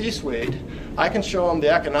me in the C-suite. I can show them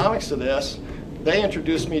the economics of this. They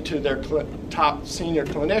introduce me to their top senior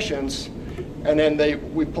clinicians, and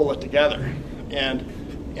then we pull it together.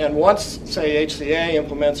 And once, say, HCA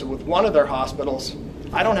implements it with one of their hospitals,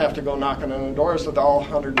 I don't have to go knocking on the doors of all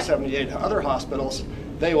 178 other hospitals.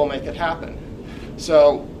 They will make it happen.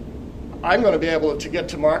 So I'm going to be able to get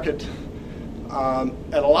to market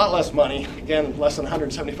at a lot less money, again, less than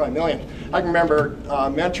 $175 million. I can remember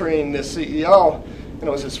mentoring this CEO, and it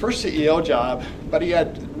was his first CEO job, but he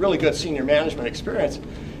had really good senior management experience.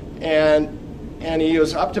 And he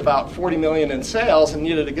was up to about $40 million in sales and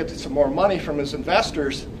needed to get some more money from his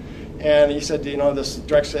investors. And he said, this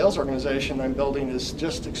direct sales organization I'm building is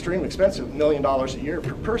just extremely expensive, $1 million a year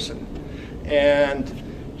per person. And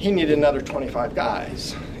he needed another 25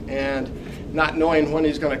 guys. And not knowing when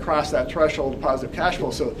he's going to cross that threshold of positive cash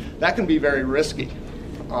flow. So that can be very risky.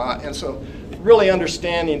 And so really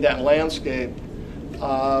understanding that landscape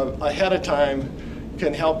ahead of time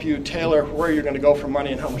can help you tailor where you're going to go for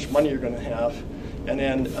money and how much money you're going to have. And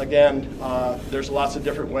then, again, there's lots of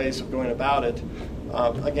different ways of going about it.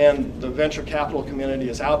 Again, the venture capital community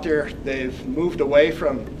is out there. They've moved away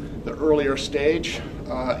from the earlier stage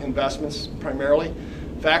investments primarily.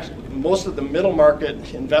 In fact, most of the middle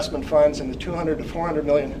market investment funds in the 200 to 400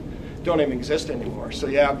 million don't even exist anymore. So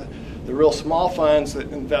you have the real small funds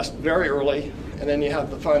that invest very early, and then you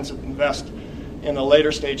have the funds that invest in a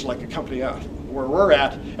later stage, like a company where we're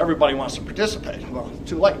at. Everybody wants to participate. Well,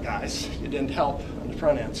 too late, guys. You didn't help on the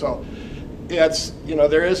front end. So it's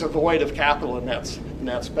there is a void of capital in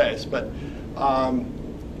that space. But The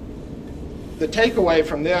takeaway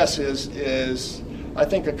from this is I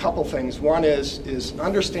think a couple things. One is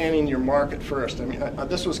understanding your market first. I mean,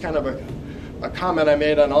 this was kind of a comment I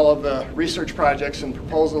made on all of the research projects and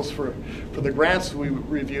proposals for the grants we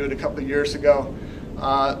reviewed a couple of years ago,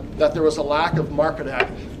 that there was a lack of market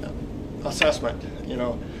assessment.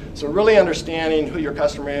 So really understanding who your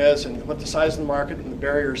customer is and what the size of the market and the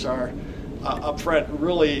barriers are up front,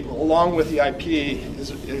 really, along with the IP,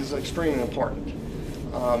 is extremely important.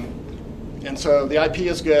 And so the IP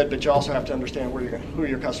is good, but you also have to understand who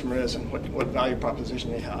your customer is and what value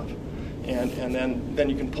proposition they have. And then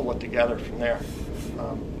you can pull it together from there.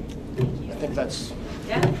 I think that's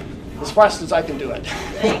as fast as I can do it.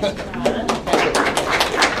 Thanks, Ron.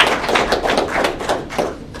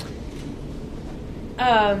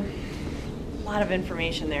 A lot of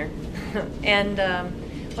information there. And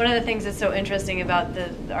one of the things that's so interesting about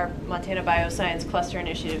our Montana Bioscience Cluster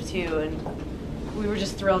Initiative too, and we were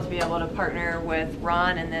just thrilled to be able to partner with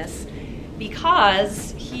Ron in this,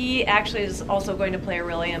 because he actually is also going to play a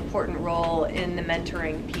really important role in the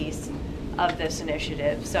mentoring piece of this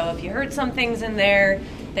initiative. So if you heard some things in there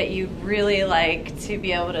that you'd really like to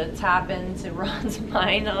be able to tap into Ron's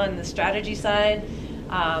mind on the strategy side,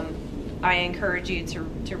 I encourage you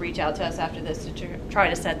to reach out to us after this to try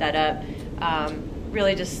to set that up.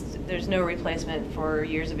 Really just, there's no replacement for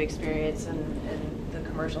years of experience in the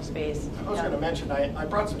commercial space. I was going to mention, I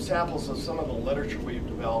brought some samples of some of the literature we've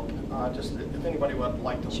developed. Just if anybody would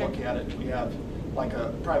like to look at it, we have like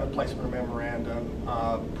a private placement memorandum,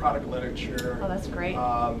 product literature. Oh, that's great.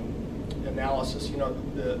 Analysis.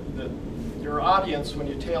 Your audience, when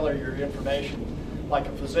you tailor your information, like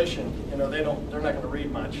a physician, they're not going to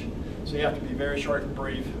read much. So you have to be very short and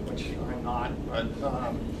brief, which I'm not. But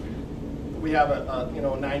we have a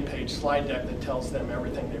 9-page slide deck that tells them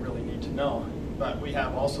everything they really need to know. But we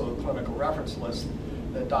have also a clinical reference list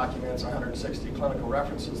that documents 160 clinical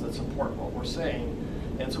references that support what we're saying.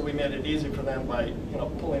 And so we made it easy for them by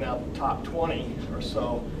pulling out the top 20 or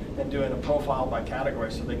so and doing a profile by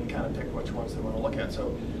category so they can kind of pick which ones they want to look at.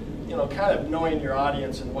 So kind of knowing your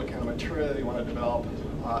audience and what kind of material you want to develop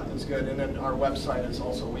is good. And then our website is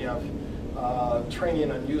also, we have training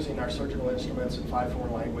on using our surgical instruments in 5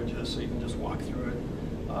 foreign languages, so you can just walk through it,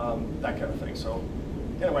 that kind of thing. So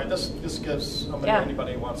anyway, this gives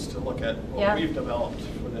anybody who wants to look at what we've developed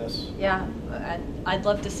for this. Yeah, I'd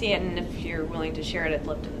love to see it, and if you're willing to share it, I'd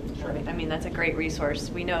love to. Sure. I mean, that's a great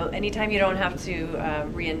resource. We know anytime you don't have to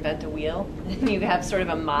reinvent a wheel, you have sort of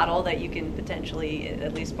a model that you can potentially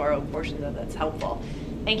at least borrow portions of that's helpful.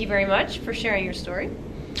 Thank you very much for sharing your story.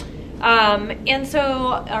 And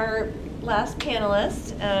so our last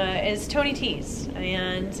panelist is Toni Tease.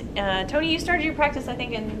 And Toni, you started your practice, I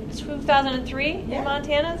think, in 2003 in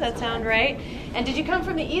Montana. Does that sound right? And did you come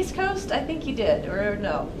from the East Coast? I think you did, or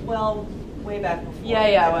no? Well, way back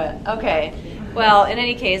before. Okay. Well, in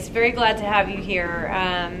any case, very glad to have you here.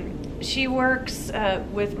 She works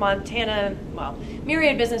with Montana,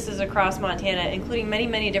 myriad businesses across Montana, including many,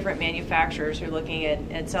 many different manufacturers who are looking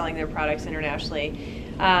at selling their products internationally.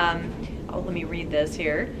 Let me read this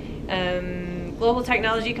here. Global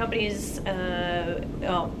technology companies,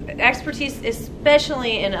 expertise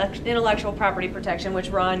especially in intellectual property protection, which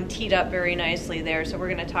Ron teed up very nicely there. So we're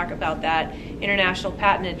going to talk about that. International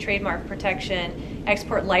patent and trademark protection,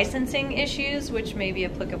 export licensing issues, which may be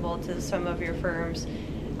applicable to some of your firms.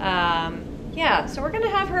 So we're going to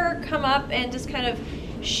have her come up and just kind of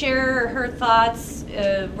share her thoughts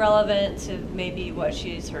relevant to maybe what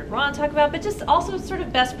she's heard Ron talk about, but just also sort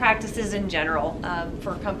of best practices in general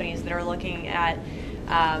for companies that are looking at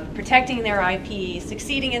protecting their IP,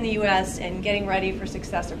 succeeding in the U.S., and getting ready for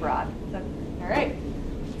success abroad. So, all right.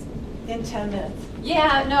 In 10 minutes.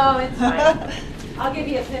 Yeah, no, it's fine. I'll give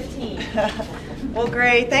you a 15. Well,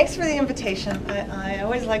 great. Thanks for the invitation. I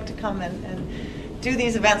always like to come and do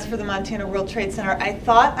these events for the Montana World Trade Center. I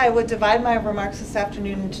thought I would divide my remarks this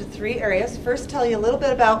afternoon into 3 areas. First, tell you a little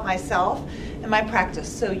bit about myself and my practice,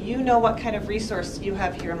 so you know what kind of resource you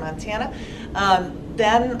have here in Montana.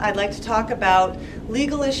 Then I'd like to talk about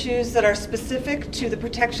legal issues that are specific to the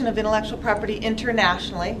protection of intellectual property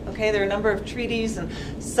internationally. Okay, there are a number of treaties, and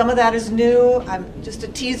some of that is new. I'm just a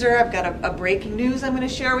teaser. I've got a breaking news I'm going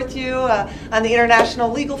to share with you on the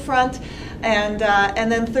international legal front. And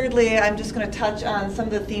then thirdly, I'm just going to touch on some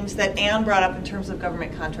of the themes that Ann brought up in terms of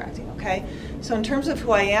government contracting, okay? So in terms of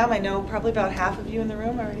who I am, I know probably about half of you in the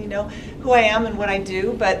room already know who I am and what I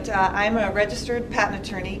do, but I'm a registered patent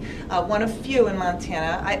attorney, one of few in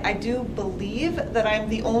Montana. I do believe that I'm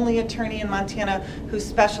the only attorney in Montana who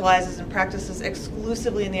specializes and practices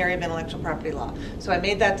exclusively in the area of intellectual property law. So I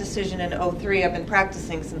made that decision in 2003. I've been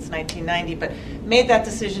practicing since 1990, but made that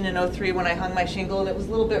decision in 2003 when I hung my shingle, and it was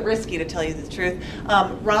a little bit risky, to tell you the truth.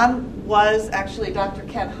 Ron was actually Dr.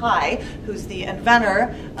 Ken High, who's the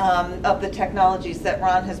inventor of the technologies that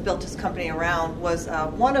Ron has built his company around, was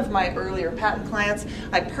one of my earlier patent clients.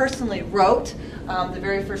 I personally wrote the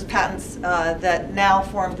very first patents that now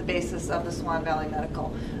form the basis of the Swan Valley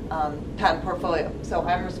Medical patent portfolio. So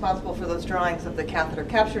I'm responsible for those drawings of the catheter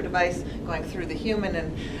capture device going through the human,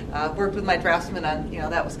 and worked with my draftsman on,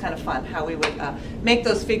 that was kind of fun, how we would make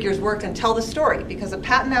those figures work and tell the story, because a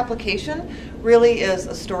patent application really is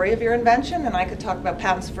a story of your invention, and I could talk about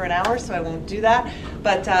patents for an hour, so I won't do that,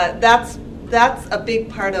 but that's a big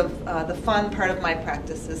part of the fun part of my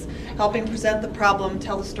practice, is helping present the problem,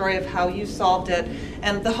 tell the story of how you solved it.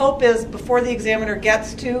 And the hope is, before the examiner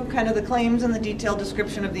gets to kind of the claims and the detailed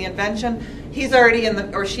description of the invention, he's already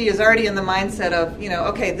or she is already in the mindset of,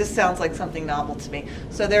 okay, this sounds like something novel to me.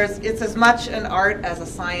 So it's as much an art as a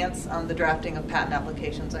science, the drafting of patent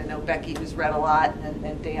applications. I know Becky, who's read a lot,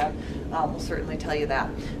 and Dan will certainly tell you that.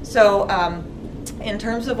 So in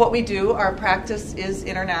terms of what we do, our practice is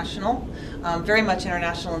international, very much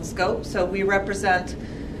international in scope. So we represent,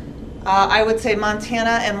 I would say,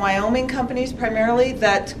 Montana and Wyoming companies primarily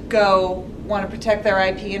that want to protect their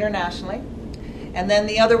IP internationally. And then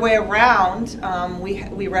the other way around,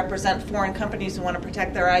 we represent foreign companies who want to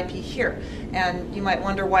protect their IP here. And you might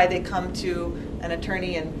wonder why they come to an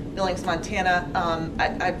attorney in Billings, Montana.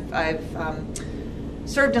 I've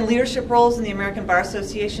served in leadership roles in the American Bar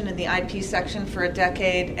Association in the IP section for a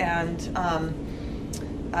decade, and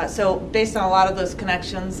so based on a lot of those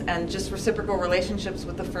connections and just reciprocal relationships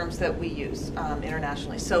with the firms that we use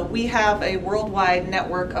internationally. So we have a worldwide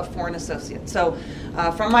network of foreign associates. So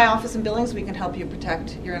from my office in Billings, we can help you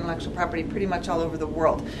protect your intellectual property pretty much all over the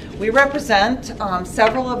world. We represent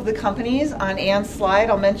several of the companies on Ann's slide.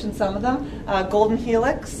 I'll mention some of them. Golden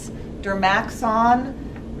Helix, Dermaxon,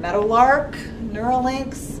 Meadowlark,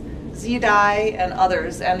 Neuralinks, ZDye, and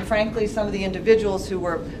others, and frankly some of the individuals who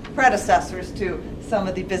were predecessors to some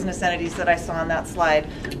of the business entities that I saw on that slide.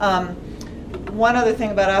 One other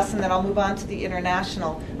thing about us, and then I'll move on to the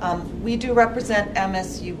international. We do represent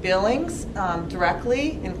MSU Billings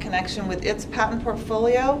directly in connection with its patent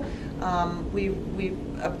portfolio. We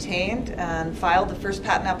obtained and filed the first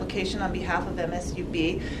patent application on behalf of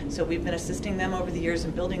MSUB, so we've been assisting them over the years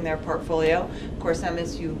in building their portfolio. Of course,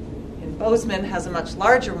 MSU in Bozeman has a much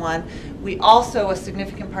larger one. We also, a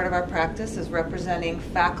significant part of our practice is representing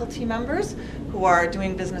faculty members who are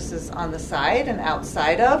doing businesses on the side and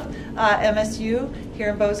outside of MSU here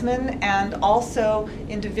in Bozeman, and also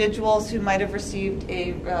individuals who might have received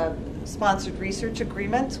a sponsored research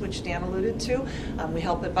agreement, which Dan alluded to. We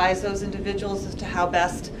help advise those individuals as to how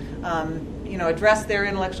best address their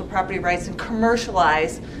intellectual property rights and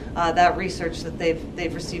commercialize that research that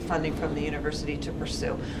they've received funding from the university to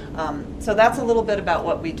pursue. So that's a little bit about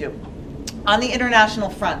what we do. On the international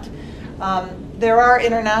front, there are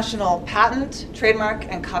international patent, trademark,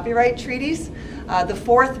 and copyright treaties. The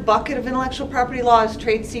fourth bucket of intellectual property law is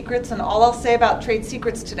trade secrets, and all I'll say about trade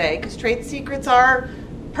secrets today, because trade secrets are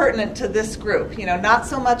pertinent to this group, not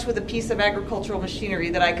so much with a piece of agricultural machinery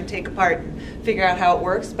that I can take apart and figure out how it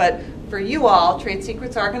works, but for you all, trade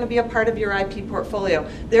secrets are going to be a part of your IP portfolio.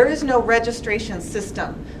 There is no registration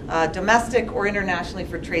system, domestic or internationally,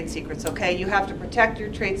 for trade secrets, okay? You have to protect your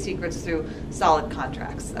trade secrets through solid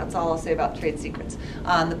contracts. That's all I'll say about trade secrets.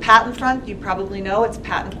 On the patent front, you probably know it's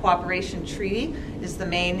Patent Cooperation Treaty is the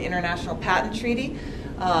main international patent treaty.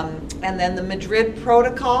 And then the Madrid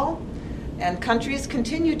Protocol. And countries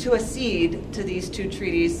continue to accede to these two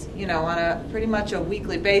treaties, on a pretty much a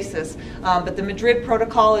weekly basis. But the Madrid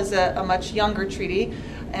Protocol is a much younger treaty,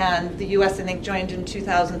 and the U.S. I think joined in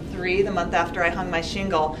 2003, the month after I hung my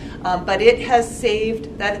shingle. But it has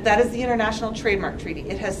saved, that is the International Trademark Treaty.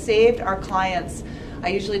 It has saved our clients. I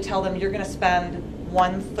usually tell them you're going to spend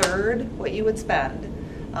 1/3 what you would spend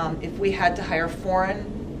if we had to hire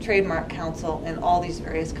foreign trademark counsel in all these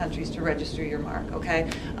various countries to register your mark, okay?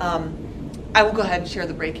 I will go ahead and share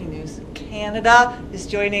the breaking news. Canada is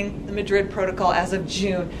joining the Madrid Protocol as of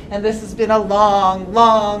June, and this has been a long,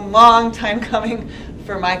 long, long time coming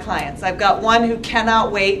for my clients. I've got one who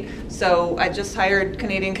cannot wait, so I just hired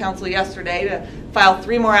Canadian Counsel yesterday to file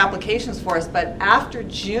 3 more applications for us, but after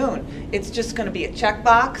June, it's just going to be a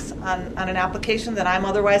checkbox on an application that I'm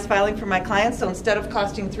otherwise filing for my clients. So instead of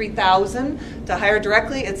costing $3,000 to hire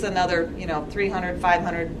directly, it's another, $300,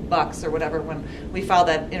 $500 or whatever when we file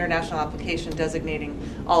that international application designating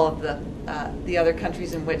all of the other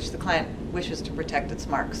countries in which the client wishes to protect its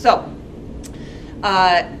mark. So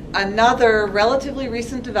another relatively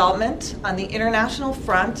recent development on the international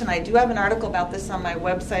front, and I do have an article about this on my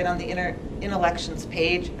website on the in elections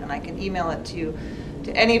page, and I can email it to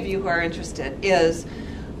any of you who are interested, is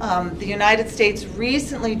the United States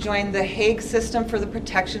recently joined the Hague System for the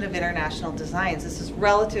Protection of International Designs. This is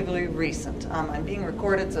relatively recent. I'm being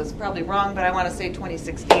recorded, so it's probably wrong, but I want to say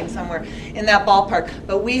 2016, somewhere in that ballpark.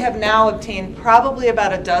 But we have now obtained probably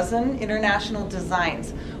about a dozen international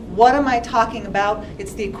designs. What am I talking about?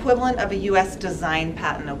 It's the equivalent of a U.S. design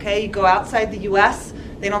patent, okay? You go outside the U.S.,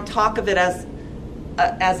 they don't talk of it as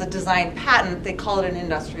a design patent, they call it an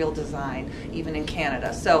industrial design, even in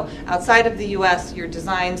Canada. So outside of the U.S., your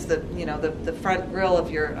designs, the front grille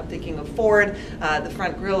of your, I'm thinking of Ford, the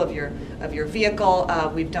front grille of your vehicle.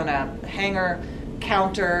 We've done a hanger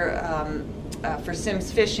counter for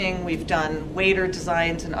Sims Fishing. We've done waiter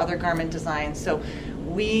designs and other garment designs. So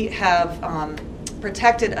we have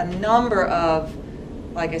protected a number of,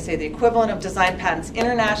 like I say, the equivalent of design patents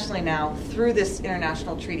internationally now through this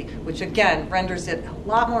international treaty, which again renders it a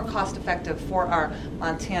lot more cost effective for our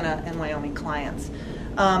Montana and Wyoming clients.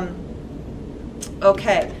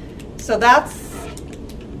 Okay, so that's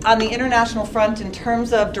on the international front in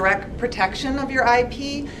terms of direct protection of your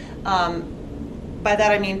IP. By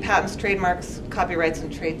that I mean patents, trademarks, copyrights,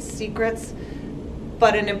 and trade secrets.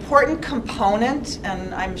 But an important component,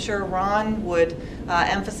 and I'm sure Ron would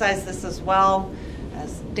emphasize this as well,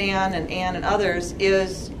 as Dan and Ann and others,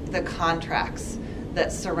 is the contracts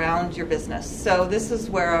that surround your business. So this is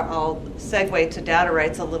where I'll segue to data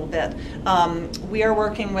rights a little bit. We are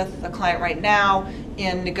working with a client right now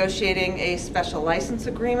in negotiating a special license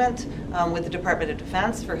agreement with the Department of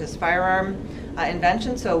Defense for his firearm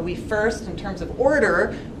invention. So we first, in terms of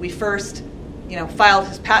order, we first filed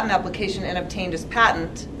his patent application and obtained his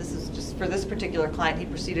patent. This is just for this particular client. He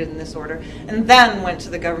proceeded in this order, and then went to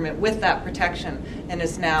the government with that protection and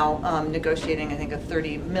is now negotiating, I think, a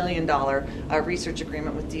 $30 million research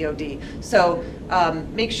agreement with DoD. So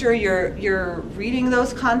make sure you're reading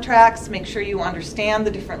those contracts. Make sure you understand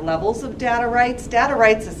the different levels of data rights. Data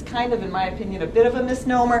rights is kind of, in my opinion, a bit of a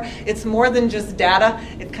misnomer. It's more than just data.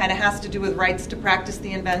 It kind of has to do with rights to practice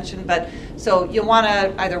the invention. But so you'll want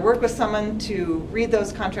to either work with someone to read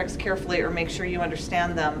those contracts carefully or make sure you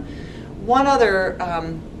understand them. One other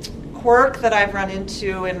quirk that I've run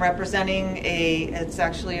into in representing it's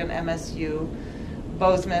actually an MSU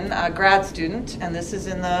Bozeman grad student, and this is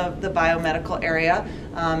in the biomedical area.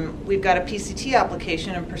 We've got a PCT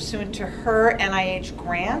application, and pursuant to her NIH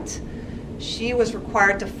grant, she was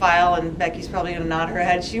required to file, and Becky's probably going to nod her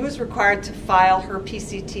head, she was required to file her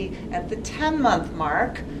PCT at the 10-month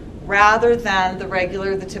mark rather than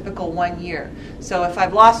the typical 1 year. So if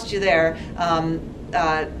I've lost you there,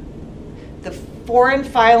 the foreign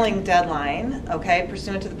filing deadline, okay,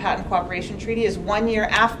 pursuant to the Patent Cooperation Treaty, is 1 year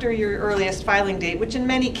after your earliest filing date, which in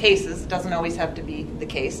many cases, doesn't always have to be the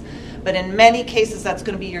case, but in many cases that's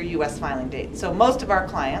going to be your U.S. filing date. So most of our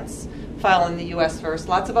clients file in the U.S. first.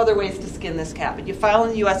 Lots of other ways to skin this cat, but you file in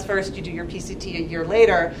the U.S. first, you do your PCT a year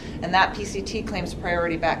later, and that PCT claims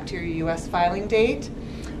priority back to your U.S. filing date.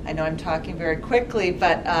 I know I'm talking very quickly,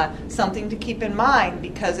 but something to keep in mind,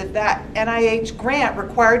 because if that NIH grant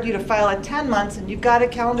required you to file at 10 months and you've got a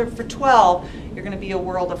calendar for 12, you're going to be in a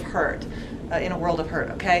world of hurt,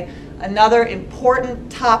 okay? Another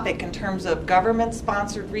important topic in terms of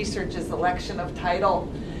government-sponsored research is election of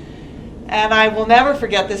title. And I will never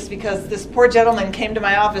forget this, because this poor gentleman came to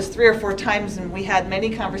my office 3 or 4 times, and we had many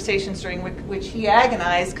conversations during which he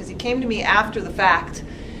agonized, because he came to me after the fact,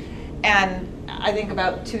 and I think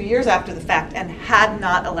about 2 years after the fact, and had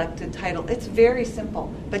not elected title. It's very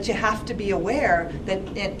simple, but you have to be aware that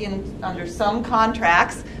under some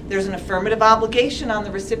contracts, there's an affirmative obligation on the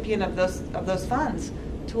recipient of those funds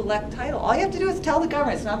to elect title. All you have to do is tell the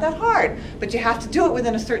government. It's not that hard, but you have to do it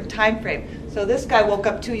within a certain time frame. So this guy woke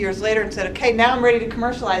up 2 years later and said, okay, now I'm ready to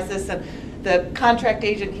commercialize this, and the contract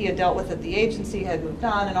agent he had dealt with at the agency had moved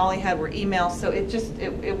on, and all he had were emails, so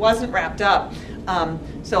it wasn't wrapped up.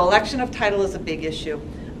 So election of title is a big issue.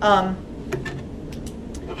 And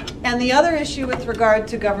the other issue with regard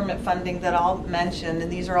to government funding that I'll mention,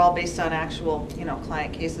 and these are all based on actual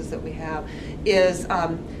client cases that we have, is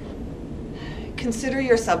consider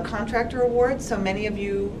your subcontractor awards. So many of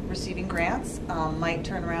you receiving grants might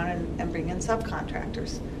turn around and bring in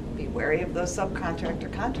subcontractors. Be wary of those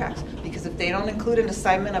subcontractor contracts, because if they don't include an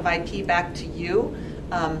assignment of IP back to you,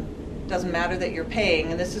 doesn't matter that you're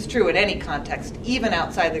paying, and this is true in any context, even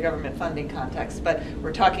outside the government funding context, but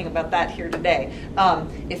we're talking about that here today.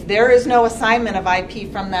 If there is no assignment of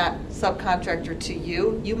IP from that subcontractor to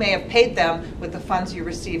you, you may have paid them with the funds you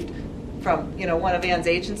received from one of Ann's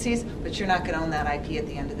agencies, but you're not going to own that IP at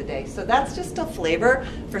the end of the day. So that's just a flavor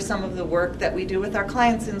for some of the work that we do with our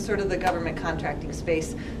clients in sort of the government contracting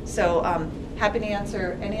space. So happy to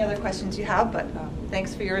answer any other questions you have, but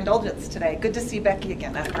thanks for your indulgence today. Good to see Becky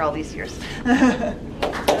again after all these years.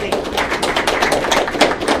 Thank you.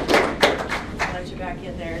 I'll let you back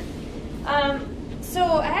in there. So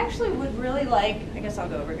I actually would really like, I guess I'll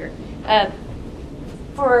go over here.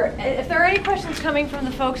 If there are any questions coming from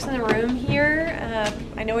the folks in the room here,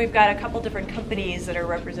 I know we've got a couple different companies that are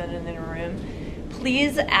represented in the room.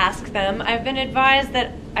 Please ask them. I've been advised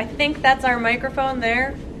that I think that's our microphone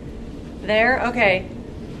there. There? Okay.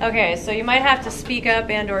 Okay, so you might have to speak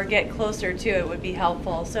up and or get closer to it would be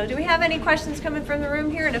helpful. So do we have any questions coming from the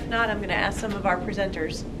room here? And if not, I'm going to ask some of our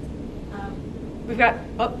presenters. We've got,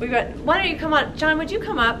 why don't you come on? John, would you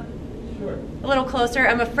come up? Sure. A little closer.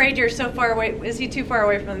 I'm afraid you're so far away. Is he too far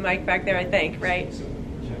away from the mic back there, I think, right?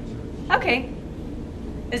 Okay.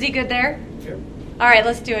 Is he good there? Sure. All right,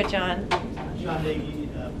 let's do it, John. John Nagy,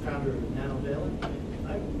 founder of Nanovalent.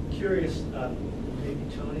 I'm curious, maybe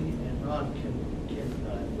Toni and Ron can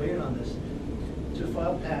weigh in on this. To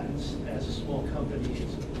file patents as a small company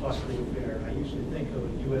is a costly affair. I usually think of a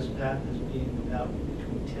U.S. patent as being about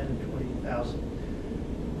between 10 and 20,000.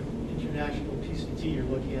 International PCT, you're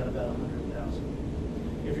looking at about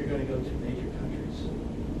 100,000 if you're going to go to major countries.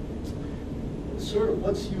 Sort of,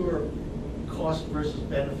 what's your cost versus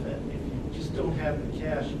benefit? If you just don't have the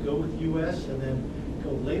cash, you go with U.S. and then go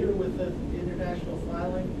later with the international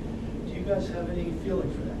filing. Do you guys have any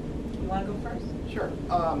feeling for that? You want to go first? Sure.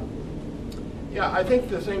 Yeah, I think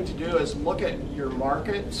the thing to do is look at your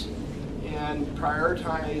markets and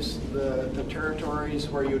prioritize the territories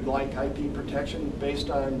where you'd like IP protection based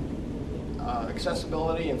on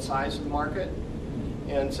accessibility and size of the market.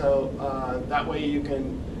 And so that way you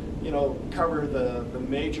can, cover the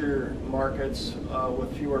major markets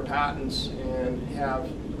with fewer patents and have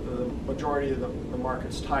the majority of the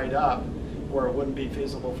markets tied up where it wouldn't be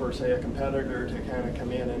feasible for, say, a competitor to kind of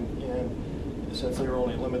come in and since they were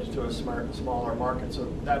only limited to a smaller market.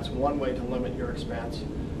 So that's one way to limit your expense.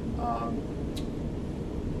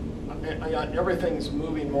 Everything's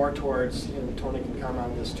moving more towards, and Toni can comment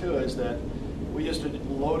on this too, is that we used to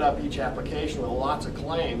load up each application with lots of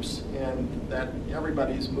claims, and that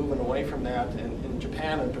everybody's moving away from that. And in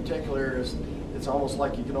Japan in particular, it's almost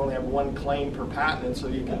like you can only have one claim per patent, and so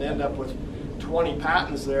you can end up with 20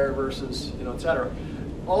 patents there versus, et cetera.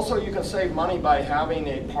 Also, you can save money by having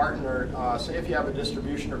a partner, say if you have a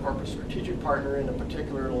distribution or corporate strategic partner in a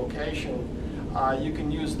particular location, you can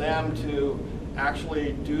use them to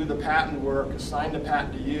actually do the patent work, assign the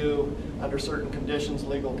patent to you under certain conditions,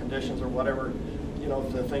 legal conditions or whatever.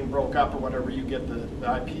 If the thing broke up or whatever, you get the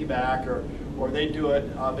IP back, or they do it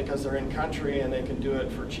because they're in country and they can do it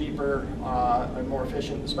for cheaper and more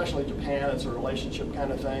efficient. Especially Japan, it's a relationship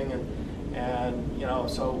kind of thing, and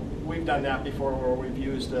so we've done that before where we've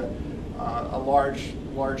used a large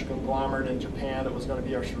conglomerate in Japan that was going to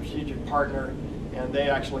be our strategic partner, and they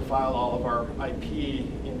actually filed all of our IP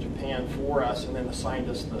in Japan for us and then assigned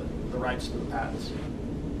us the rights to the patents.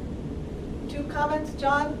 2 comments,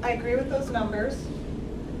 John. I agree with those numbers.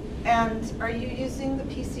 And are you using the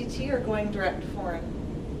PCT or going direct foreign?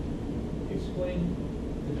 Explain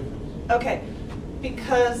the difference. Okay,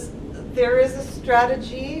 because there is a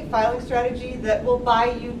strategy, filing strategy, that will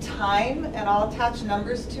buy you time, and I'll attach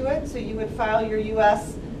numbers to it. So you would file your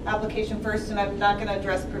U.S. application first, and I'm not going to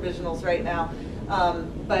address provisionals right now,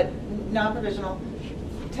 but non-provisional,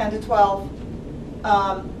 10 to 12.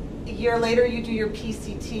 A year later, you do your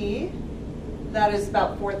PCT. That is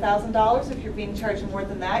about $4,000. If you're being charged more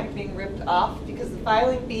than that, you're being ripped off, because the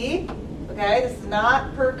filing fee, okay, this is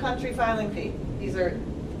not per country filing fee. These are,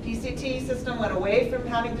 PCT system went away from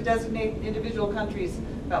having to designate individual countries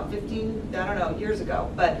about 15, years ago.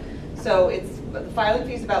 But so the filing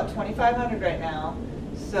fee is about $2,500 right now.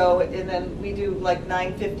 So, and then we do like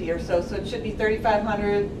 $950 or so. So it should be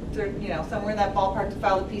 $3,500, somewhere in that ballpark to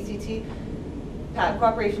file the PCT, Patent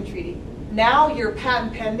Cooperation Treaty. Now you're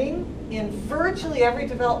patent pending in virtually every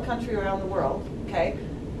developed country around the world, okay?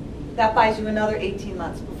 That buys you another 18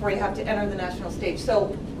 months before you have to enter the national stage.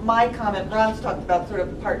 So my comment, Ron's talked about sort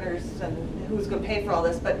of partners and who's going to pay for all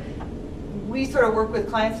this, but we sort of work with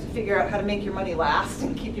clients to figure out how to make your money last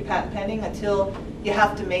and keep your patent pending until you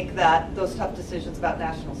have to make those tough decisions about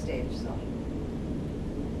national stage. So.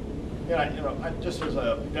 Yeah, just as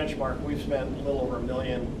a benchmark, we've spent a little over $1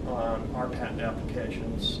 million on our patent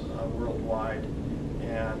applications worldwide,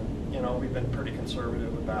 and we've been pretty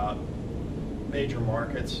conservative about major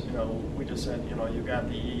markets. We just said, you've got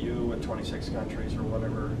the EU with 26 countries or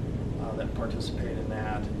whatever that participate in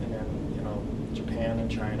that, and then Japan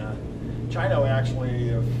and China. China actually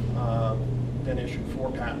have been issued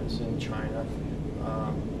 4 patents in China.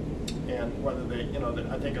 And whether they,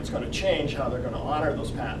 I think it's going to change how they're going to honor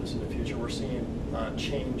those patents in the future. We're seeing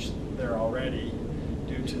change there already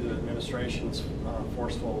due to the administration's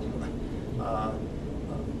forceful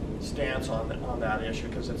stance on that issue,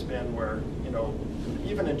 because it's been where,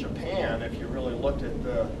 even in Japan, if you really looked at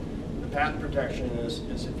the patent protection is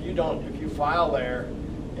if you file there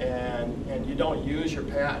and you don't use your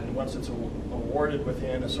patent once it's awarded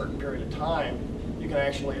within a certain period of time, you can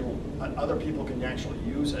actually, other people can actually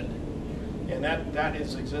use it. And that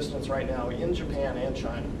is existence right now in Japan and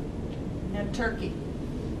China. And Turkey.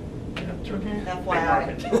 Yeah, Turkey.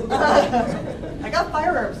 FYI. I got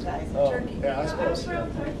firearms guys in Turkey. Yeah, I suppose.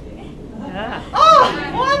 Yeah.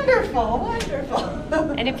 Oh, wonderful,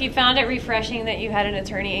 wonderful. And if you found it refreshing that you had an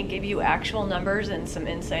attorney and gave you actual numbers and some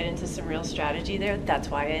insight into some real strategy there, that's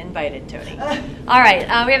why I invited Toni. All right,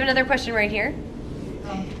 we have another question right here.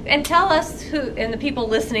 And tell us who, and the people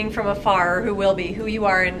listening from afar, or who will be, who you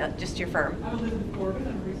are and just your firm. I'm Elizabeth Corbin.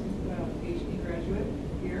 I'm a recent PhD graduate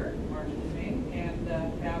here in Washington, Maine, and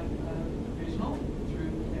have a provisional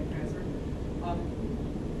through tech transfer.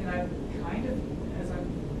 And I've kind of, as I'm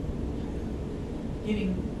getting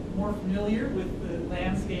more familiar with the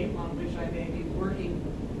landscape on which I may be working,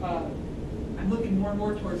 I'm looking more and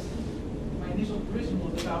more towards, my initial provisional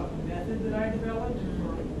was about the method that I developed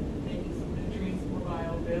for making some nutrients more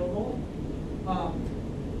bioavailable.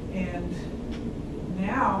 And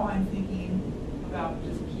now I'm thinking about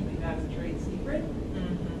just keeping that as a trade secret.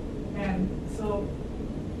 Mm-hmm. And so,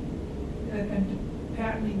 and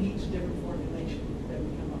patenting each different formulation that we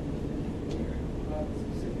come up with here,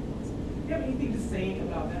 specific ones. Do you have anything to say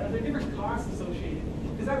about that? Are there different costs associated?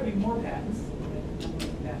 Because that would be more patents,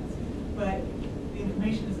 but the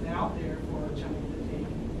information isn't out there for China to take.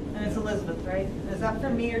 And it's Elizabeth, right? Is that for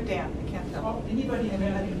me or Dan? I can't tell. Well, anybody have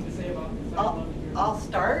anything to say about this? I'll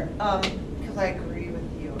start, because I agree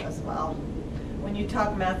with you as well. When you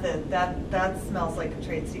talk method, that smells like a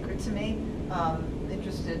trade secret to me.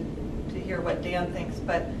 Interested to hear what Dan thinks.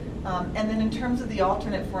 But and then in terms of the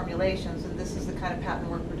alternate formulations, and this is the kind of patent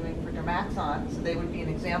work we're doing for Dermaxon, so they would be an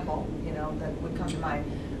example, that would come to mind.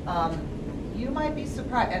 You might be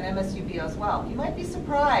surprised, and MSUB as well, you might be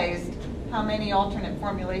surprised how many alternate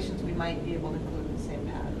formulations we might be able to include in the same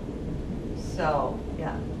patent. So,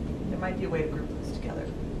 yeah, there might be a way to group this together.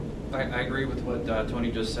 I agree with what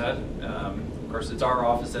Toni just said. Of course, it's our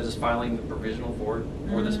office that is filing the provisional for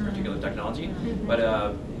this particular technology. Mm-hmm.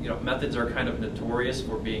 But methods are kind of notorious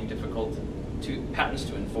for being difficult patents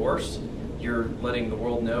to enforce. You're letting the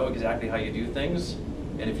world know exactly how you do things,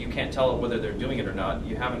 and if you can't tell whether they're doing it or not,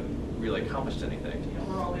 you haven't really accomplished anything.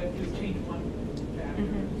 We're all there to change one patent.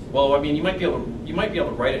 Mm-hmm. Well, I mean, you might be able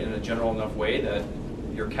to write it in a general enough way that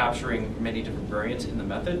you're capturing many different variants in the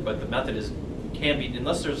method, but the method can be,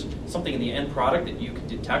 unless there's something in the end product that you can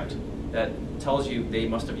detect that tells you they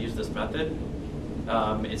must have used this method,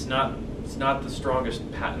 it's not the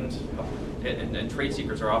strongest patent, and trade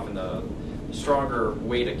secrets are often the stronger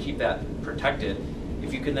way to keep that protected.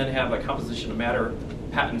 If you can then have a composition of matter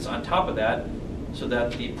patents on top of that, so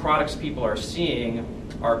that the products people are seeing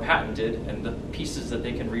are patented and the pieces that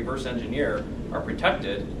they can reverse engineer are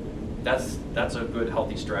protected, that's a good,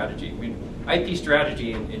 healthy strategy. I mean, IP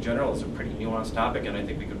strategy in general is a pretty nuanced topic, and I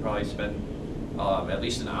think we could probably spend at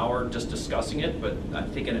least an hour just discussing it, but I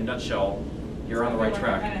think in a nutshell, you're on the right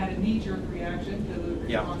track. I kind of had a knee-jerk reaction to the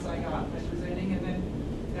response I got by presenting, and then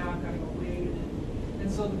now I'm kind of going, wait a minute.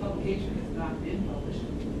 And so the publication has not been published.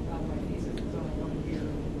 My thesis is only 1 year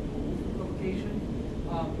old for publication,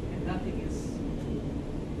 and nothing is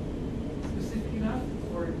specific enough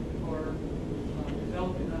or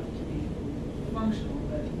developed enough to be functional,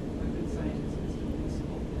 but a good scientist is still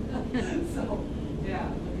useful. So, yeah,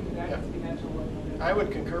 looking at that as potential. I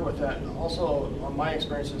would concur with that. Also, on my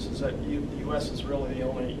experiences, is that the U.S. is really the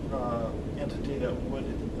only entity that would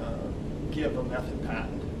give a method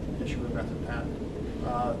patent, issue a method patent.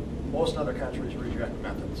 Most other countries reject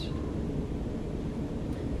methods.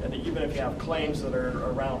 And even if you have claims that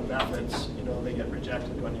are around methods, they get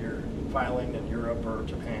rejected when you're filing in Europe or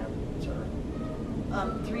Japan, etc.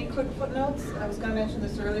 Three quick footnotes. I was going to mention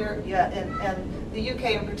this earlier. Yeah, and the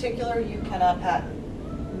UK in particular, you cannot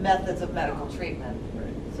patent methods of medical treatment.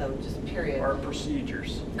 Right. So just period. Or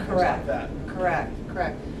procedures. things Correct. Like that.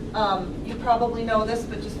 Correct. You probably know this,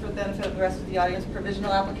 but just for the benefit of the rest of the audience,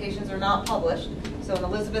 provisional applications are not published. So in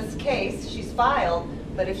Elizabeth's case, she's filed,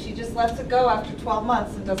 but if she just lets it go after 12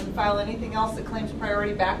 months and doesn't file anything else that claims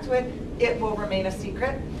priority back to it, it will remain a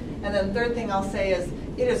secret. And then the third thing I'll say is,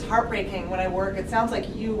 it is heartbreaking when I work. It sounds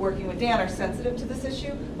like you working with Dan are sensitive to this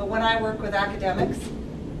issue, but when I work with academics,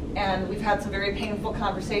 and we've had some very painful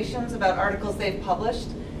conversations about articles they've published,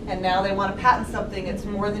 and now they want to patent something, it's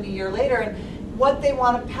more than a year later, and what they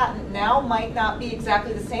want to patent now might not be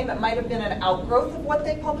exactly the same. It might have been an outgrowth of what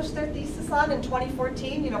they published their thesis on in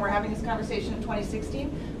 2014. We're having this conversation in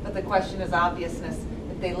 2016, but the question is obviousness.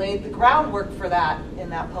 If they laid the groundwork for that in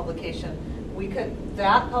that publication,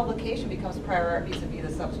 that publication becomes prior art vis-a-vis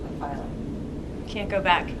the subsequent filing. Can't go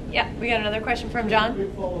back. Yeah, we got another question from John.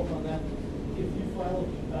 Quick follow-up on that. If you file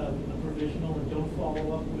a provisional and don't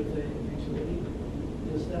follow up with a utility,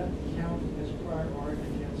 does that count as prior art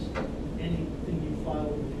against anything you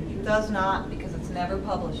file in the future? Does not, because it's never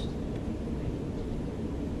published.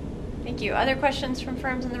 Thank you. Other questions from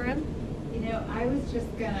firms in the room? I was just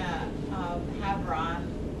going to have Ron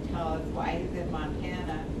tell us why he's in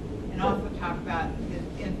Montana and also talk about his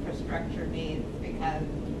infrastructure needs, because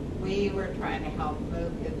we were trying to help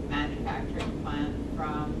move his manufacturing plant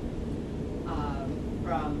from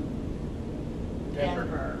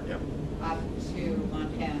Denver Yep. up to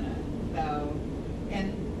Montana. So,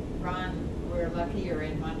 and Ron, we're lucky you're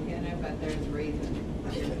in Montana, but there's a reason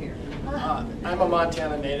you're here. I'm a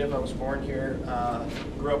Montana native. I was born here,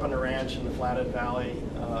 grew up on a ranch in the Flathead Valley,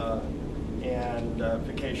 and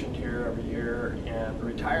vacationed here every year, and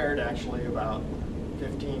retired actually about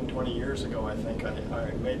 15, 20 years ago, I think.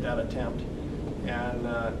 I made that attempt and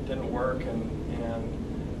didn't work,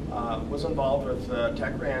 and was involved with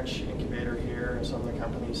Tech Ranch Incubator here and some of the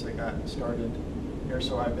companies that got started here.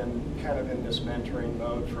 So I've been kind of in this mentoring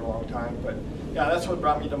mode for a long time. But yeah, that's what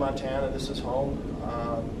brought me to Montana. This is home.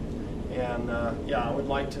 Yeah, I would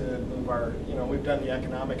like to move our, we've done the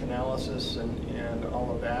economic analysis and all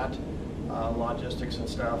of that, logistics and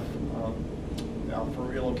stuff for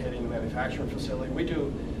relocating the manufacturing facility.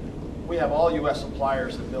 We have all U.S.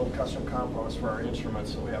 suppliers that build custom components for our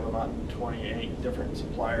instruments, so we have about 28 different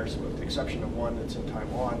suppliers with the exception of one that's in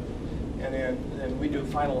Taiwan. And then we do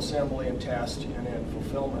final assembly and test and then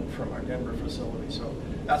fulfillment from our Denver facility. So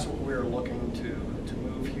that's what we're looking to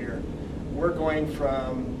move here. We're going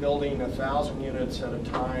from building 1,000 units at a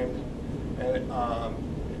time and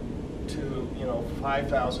to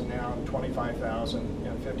 5,000 now, 25,000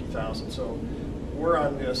 and 50,000. So we're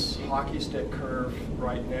on this hockey stick curve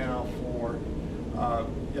right now for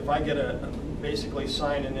if I get basically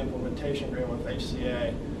sign an implementation agreement with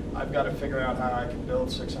HCA, I've got to figure out how I can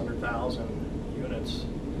build 600,000 units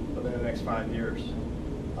within the next 5 years.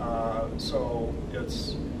 So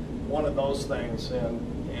it's one of those things, and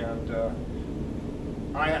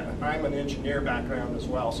I'm an engineer background as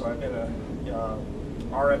well, so I've been a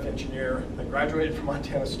RF engineer. I graduated from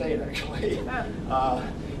Montana State actually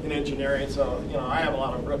in engineering, so I have a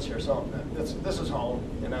lot of roots here. So this is home,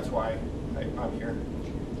 and that's why I'm here.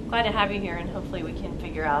 Glad to have you here, and hopefully we can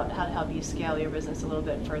figure out how to help you scale your business a little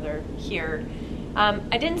bit further here.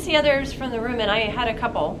 I didn't see others from the room, and I had a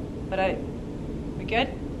couple, but we good?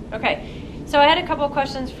 Okay. So I had a couple of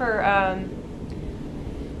questions for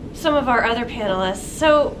some of our other panelists.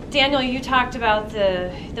 So Daniel, you talked about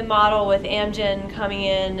the model with Amgen coming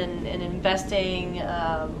in and investing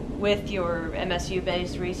with your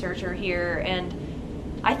MSU-based researcher here, and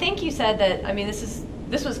I think you said that,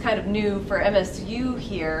 this was kind of new for MSU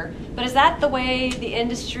here, but is that the way the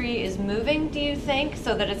industry is moving, do you think?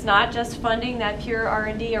 So that it's not just funding that pure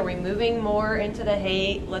R&D? Are we moving more into the,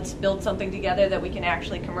 hey, let's build something together that we can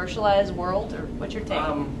actually commercialize world? Or what's your take?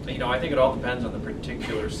 I think it all depends on the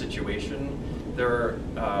particular situation. There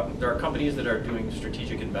are companies that are doing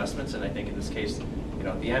strategic investments, and I think in this case, the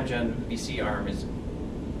Amgen VC arm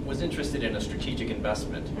was interested in a strategic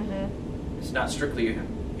investment. Mm-hmm. It's not strictly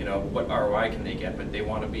what ROI can they get, but they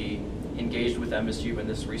want to be engaged with MSU in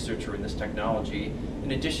this research or in this technology,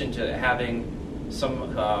 in addition to having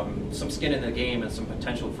some skin in the game and some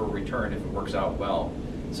potential for return if it works out well.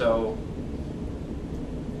 So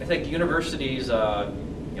I think universities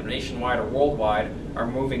nationwide or worldwide are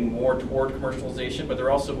moving more toward commercialization, but they're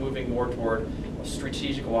also moving more toward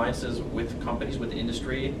strategic alliances with companies, with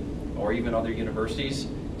industry, or even other universities.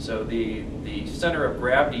 So the center of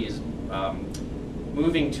gravity is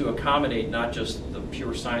moving to accommodate not just the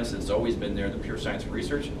pure science that's always been there, the pure science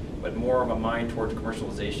research, but more of a mind towards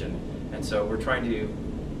commercialization. And so we're trying to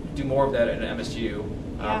do more of that at MSU,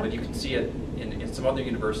 but you can see it in some other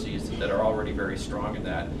universities that are already very strong in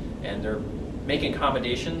that. And they're making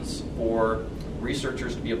accommodations for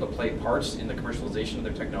researchers to be able to play parts in the commercialization of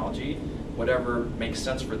their technology, whatever makes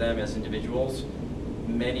sense for them as individuals.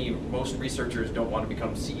 Most researchers don't want to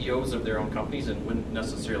become CEOs of their own companies and wouldn't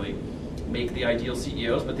necessarily make the ideal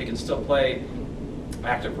CEOs, but they can still play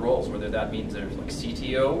active roles, whether that means they're like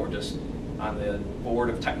CTO or just on the board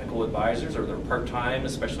of technical advisors, or they're part-time,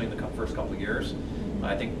 especially in the first couple of years.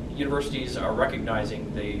 I think universities are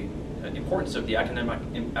recognizing the importance of the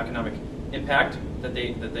economic impact that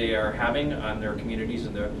they are having on their communities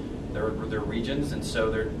and their regions, and so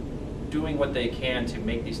they're doing what they can to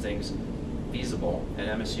make these things feasible, and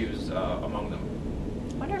MSU is among them.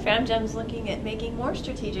 I wonder if Amgen's looking at making more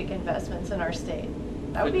strategic investments in our state.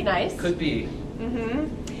 That would be nice. Could be.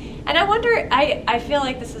 And I wonder, I feel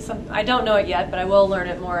like this is something, I don't know it yet, but I will learn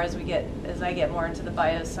it more as I get more into the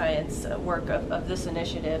bioscience work of this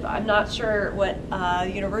initiative. I'm not sure what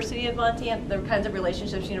University of Montana, the kinds of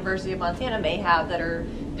relationships University of Montana may have that are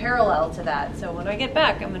parallel to that. So when I get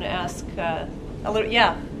back, I'm going to ask a little,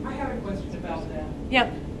 I have a question about that.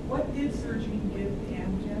 Yeah. What did Surgeon give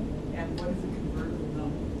Amgen, and what is a convertible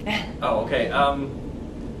note? Oh, okay.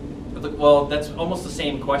 Well, that's almost the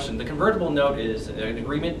same question. The convertible note is an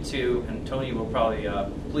agreement to, and Toni will probably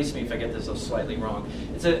police me if I get this slightly wrong.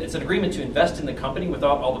 It's an agreement to invest in the company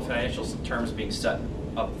without all the financial terms being set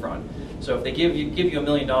up front. So if they give you $1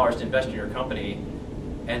 million to invest in your company,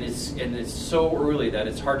 and it's so early that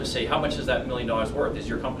it's hard to say how much is that $1 million worth. Is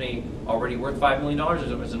your company already worth $5 million, or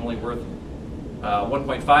is it only worth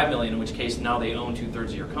 1.5 million? In which case now they own 2/3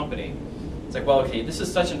 of your company. It's like, well, okay, this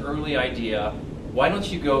is such an early idea. Why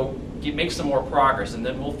don't you go make some more progress, and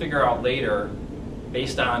then we'll figure out later,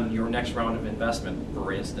 based on your next round of investment,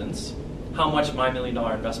 for instance, how much my $1 million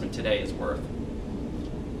investment today is worth.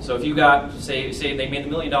 So if you got, say they made the $1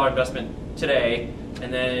 million investment today,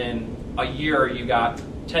 and then a year you got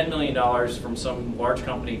 $10 million from some large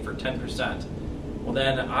company for 10%, well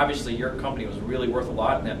then obviously your company was really worth a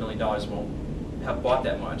lot, and that $1 million won't have bought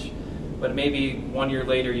that much. But maybe 1 year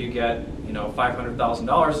later you get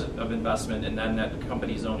 $500,000 of investment, and then that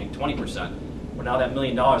company's owning 20%. Well, now that $1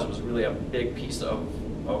 million was really a big piece of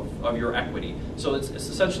your equity. So it's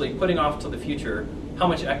essentially putting off to the future how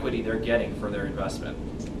much equity they're getting for their investment.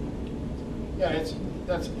 Yeah,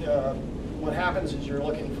 that's what happens is you're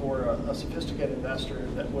looking for a sophisticated investor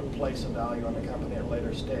that would place a value on the company at a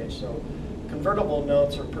later stage. So convertible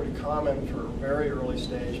notes are pretty common for very early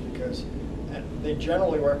stage because they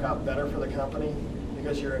generally work out better for the company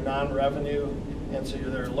because you're a non-revenue, and so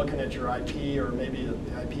they're looking at your IP, or maybe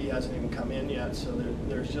the IP hasn't even come in yet, so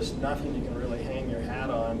there's just nothing you can really hang your hat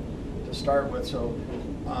on to start with. So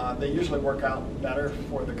they usually work out better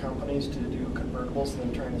for the companies to do convertibles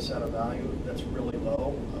than trying to set a value that's really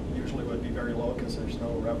low. Usually would be very low because there's no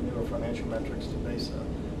revenue or financial metrics to base a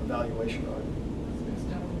valuation on. That's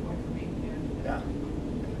definitely one for me. Yeah.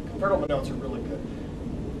 Convertible notes are really good.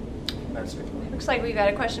 Looks like we've got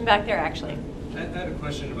a question back there, actually. I had a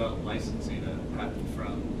question about licensing a patent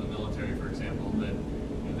from the military, for example, that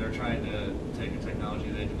they're trying to take a technology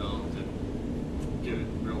they developed and give it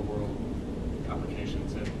real-world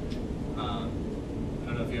applications. And I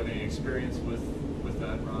don't know if you have any experience with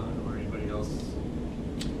that, Ron, or anybody else.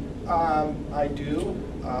 I do.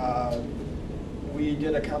 We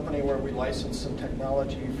did a company where we licensed some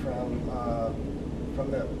technology from a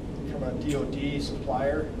DoD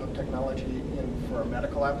supplier of technology for a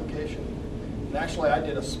medical application. And actually, I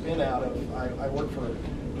did a spin out of, I worked for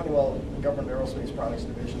Honeywell Government Aerospace Products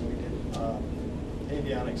Division. We did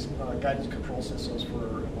avionics, guidance control systems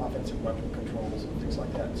for offensive weapon controls and things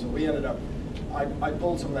like that. So we ended up, I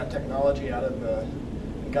pulled some of that technology out of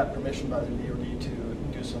and got permission by the DoD to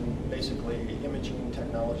do some basically imaging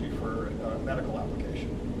technology for a medical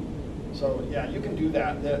application. So yeah, you can do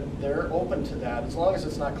that. They're open to that as long as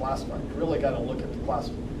it's not classified. You really got to look at the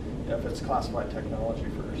if it's classified technology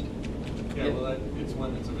first. Yeah, well, it's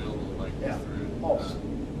one that's available through.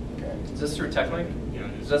 Okay. Is this through TechLink? Yeah.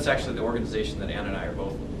 That's actually the organization that Ann and I are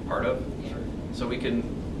both part of. Sure. So we can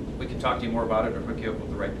talk to you more about it, or hook you up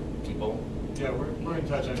with the right people. Yeah, we're in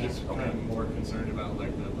touch. I'm just kind of more concerned about the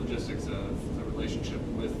logistics of the relationship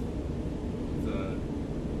with the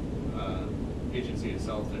agency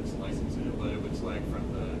itself that's licensing it. But it was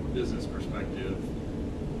from the business perspective,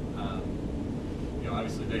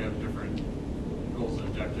 obviously they have different goals and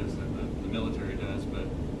objectives than the military does, but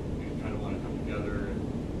we kind of want to come together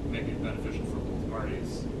and make it beneficial for both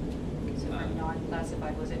parties. So from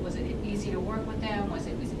non-classified? Was it easy to work with them? Was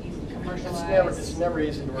it easy to commercialize? It's never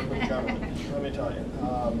easy to work with the government, let me tell you.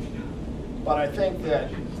 But I think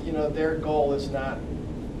that, their goal is not,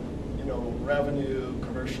 revenue,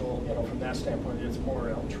 commercial, from that standpoint. It's more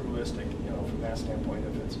altruistic, from that standpoint.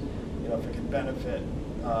 If it's, if it can benefit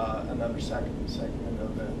another segment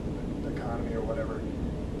of the economy or whatever,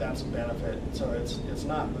 that's a benefit. So it's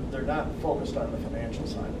not, they're not focused on the financial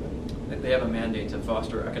side of it. They have a mandate to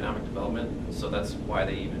foster economic development, so that's why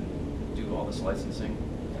they even do all this licensing.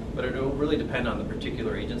 But it will really depend on the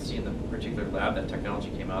particular agency and the particular lab that technology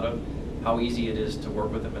came out of, how easy it is to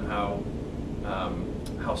work with them, and how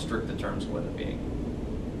strict the terms will end up being.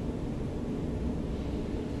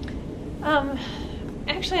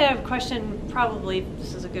 Actually, I have a question. Probably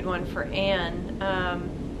this is a good one for Ann.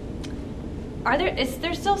 Is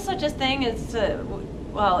there still such a thing as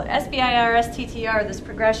SBIR, STTR, this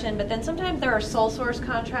progression, but then sometimes there are sole source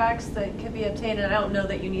contracts that can be obtained, and I don't know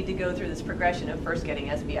that you need to go through this progression of first getting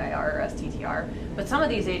SBIR or STTR, but some of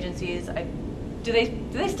these agencies, do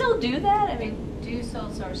they still do that? I mean, do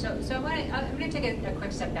sole source. So I'm going to take a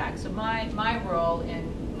quick step back. So my role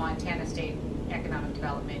in Montana State Economic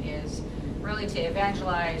Development is really to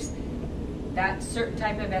evangelize that certain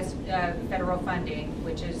type of federal funding,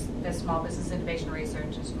 which is the Small Business Innovation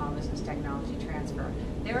Research and Small Business Technology Transfer.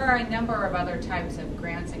 There are a number of other types of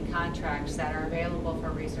grants and contracts that are available for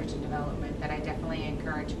research and development that I definitely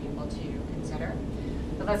encourage people to consider.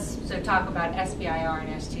 So let's talk about SBIR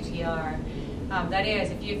and STTR. That is,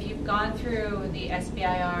 if you've gone through the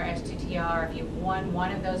SBIR, STTR, if you've won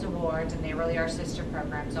one of those awards, and they really are sister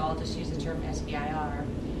programs, I'll just use the term SBIR,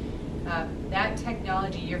 that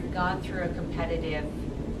technology, you've gone through a competitive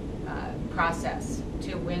process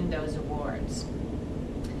to win those awards.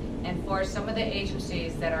 And for some of the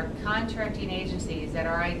agencies that are contracting agencies that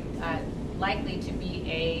are likely to be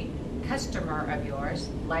a customer of yours,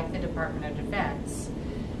 like the Department of Defense,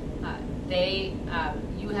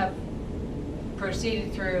 you have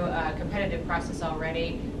proceeded through a competitive process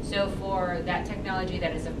already. So for that technology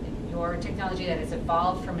your technology that is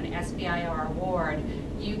evolved from an SBIR award,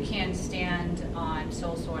 you can stand on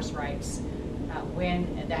sole source rights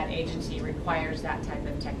when that agency requires that type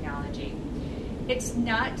of technology. It's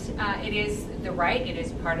not, it is the right, it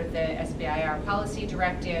is part of the SBIR policy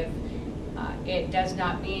directive. It does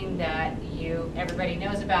not mean that everybody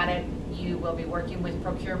knows about it. You will be working with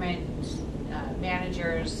procurement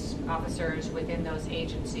managers, officers within those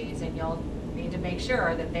agencies, and you'll need to make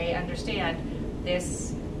sure that they understand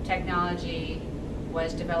this technology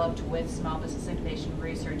was developed with Small Business Innovation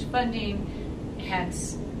Research funding,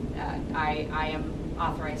 hence I am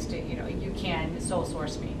authorized to, you can sole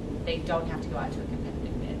source me. They don't have to go out to a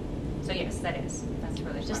competitive bid. So yes, that's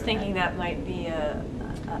really just thinking that might be a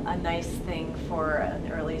nice thing for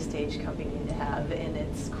an early stage company to have in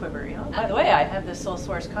its quiver. By the way, I have this sole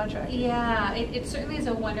source contract. Yeah, it certainly is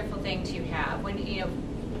a wonderful thing to have. When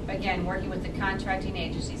again, working with the contracting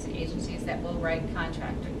agencies that will write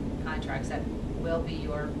contracts that will be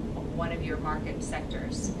one of your market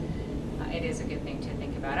sectors. It is a good thing to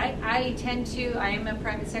think about. I am a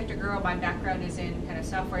private sector girl. My background is in kind of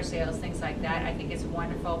software sales, things like that. I think it's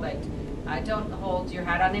wonderful, but don't hold your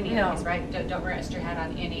hat on any of these, right? Don't rest your hat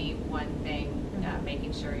on any one thing,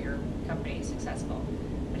 making sure your company is successful.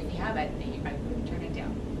 But if you have it, I wouldn't turn it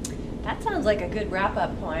down. That sounds like a good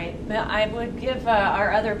wrap-up point. But I would give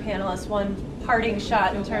our other panelists one parting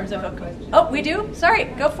shot in terms of question. Oh, we do? Sorry,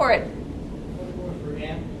 go for it. For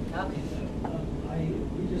Ann. Okay.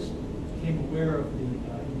 We just became aware of in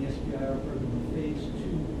the SBIR program, the Phase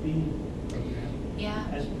 2B program. Yeah.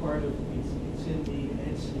 As part of, it's in the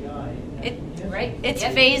NCI. Right. It's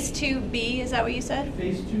Yep. Phase 2B, is that what you said?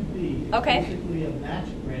 Phase 2B. It's Okay. basically a match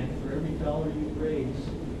grant for every dollar you raise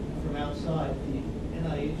from outside. The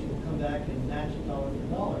NIH will come back and match dollar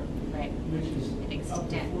for dollar. Right. Which is It up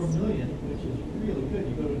to extends. $4 million, which is really good.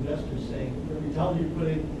 You go to investors saying, for every dollar you put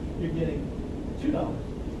in, you're getting $2.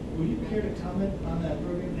 Would you care to comment on that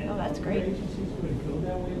program? And that's are great. agencies going to go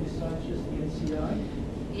that way besides just the NCI?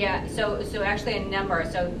 Yeah, so actually a number.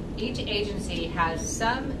 So each agency has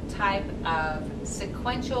some type of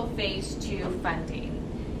sequential phase 2 funding,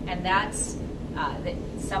 and that's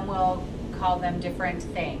some will call them different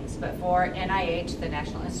things. But for NIH, the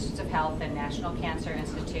National Institutes of Health and National Cancer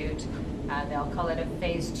Institute, they'll call it a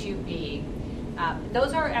phase 2B.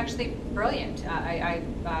 Those are actually brilliant.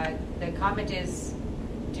 The comment is,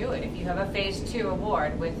 do it. If you have a phase 2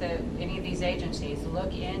 award with any of these agencies,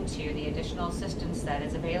 look into the additional assistance that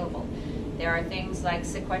is available. There are things like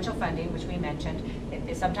sequential funding, which we mentioned.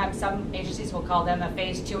 Sometimes some agencies will call them a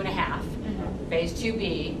phase 2.5, phase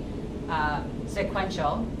 2B,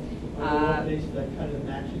 sequential. Are they based that kind of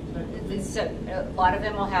matching type? So a lot of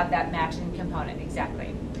them will have that matching component,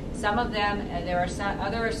 exactly. Some of them, there are some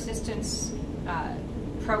other assistance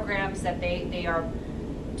programs that they are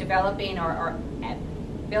developing or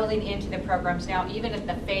building into the programs now, even at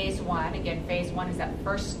the phase one. Again, phase one is that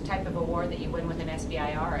first type of award that you win with an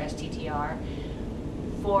SBIR or STTR.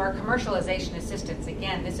 For commercialization assistance,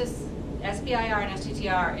 again, this is SBIR and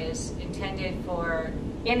STTR is intended for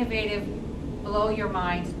innovative, blow your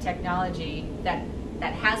mind technology that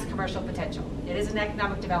has commercial potential. It is an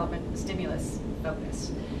economic development stimulus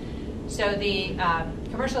focus. So the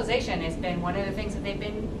commercialization has been one of the things that they've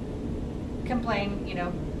been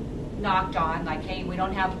knocked on, like, hey, we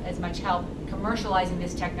don't have as much help commercializing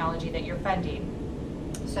this technology that you're funding.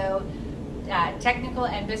 So technical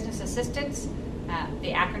and business assistance,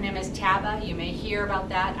 the acronym is TABA. You may hear about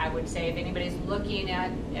that. I would say if anybody's looking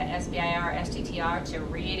at SBIR, STTR, to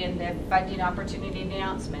read in the funding opportunity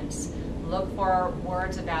announcements, look for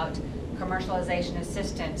words about commercialization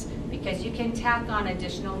assistance, because you can tack on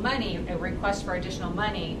additional money, a request for additional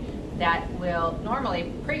money that will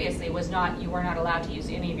normally, previously, you were not allowed to use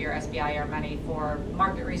any of your SBIR money for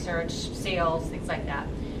market research, sales, things like that.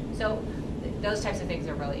 So those types of things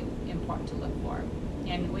are really important to look for.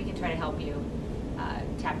 And we can try to help you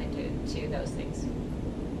tap into those things.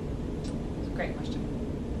 It's a great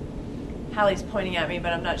question. Hallie's pointing at me,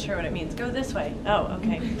 but I'm not sure what it means. Go this way. Oh,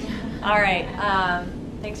 okay. All right.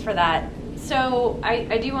 Thanks for that. So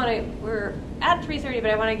I do want to, we're at 3:30,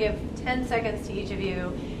 but I want to give 10 seconds to each of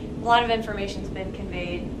you. A lot of information's been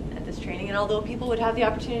conveyed at this training, and although people would have the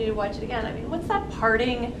opportunity to watch it again, I mean, what's that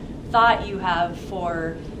parting thought you have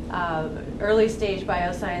for early stage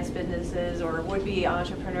bioscience businesses or would-be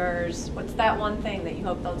entrepreneurs? What's that one thing that you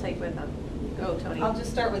hope they'll take with them? Go, Toni. I'll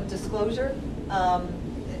just start with disclosure.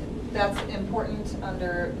 That's important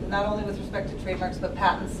under, not only with respect to trademarks, but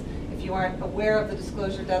patents. If you aren't aware of the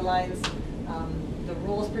disclosure deadlines, the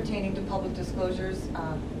rules pertaining to public disclosures,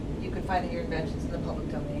 you can find that your invention's in the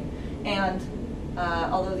public domain. And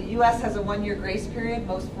although the U.S. has a 1-year grace period,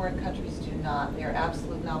 most foreign countries do not. They are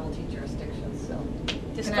absolute novelty jurisdictions. So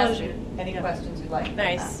disclosure. Any questions you'd like?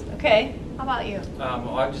 Nice. Okay. How about you?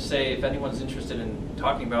 Well, I would just say if anyone's interested in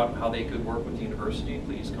talking about how they could work with the university,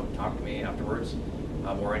 please come talk to me afterwards,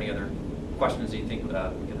 or any other questions that you think we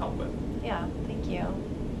can help with. Yeah. Thank you.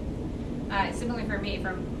 Similarly for me,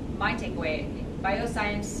 from my takeaway,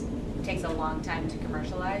 bioscience takes a long time to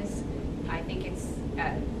commercialize. I think it's,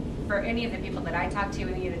 for any of the people that I talk to,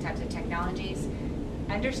 any of the types of technologies,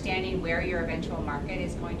 understanding where your eventual market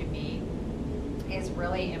is going to be is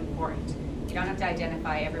really important. You don't have to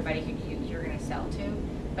identify everybody who you're going to sell to,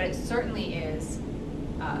 but it certainly is,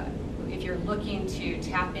 if you're looking to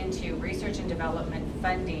tap into research and development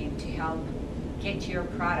funding to help get your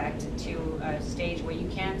product to a stage where you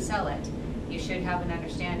can sell it, you should have an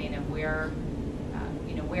understanding of where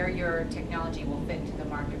your technology will fit into the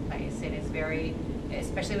marketplace. It is very,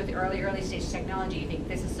 especially with the early stage technology, you think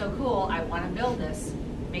this is so cool, I want to build this.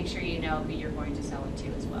 Make sure you know who you're going to sell it to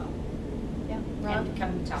as well. Yeah. Ron? And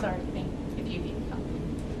come talk to me if you need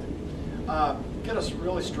help. Get a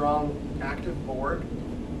really strong, active board.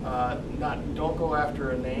 Don't go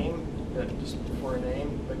after a name, just for a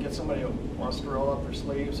name, but get somebody who wants to roll up their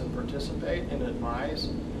sleeves and participate and advise.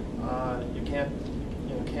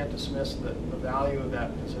 You can't dismiss the value of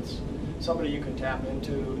that, because it's somebody you can tap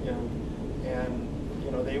into, and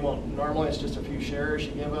they won't. Normally, it's just a few shares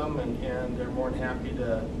you give them, and they're more than happy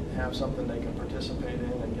to have something they can participate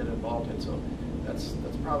in and get involved in. So that's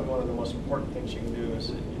probably one of the most important things you can do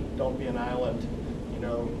is don't be an island.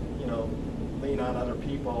 Lean on other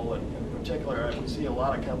people. And in particular, we see a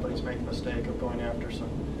lot of companies make the mistake of going after some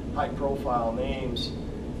high-profile names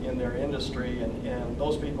in their industry, and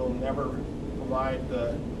those people never provide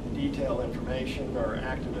the detailed information or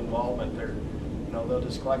active involvement. They'll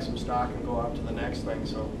just collect some stock and go on to the next thing.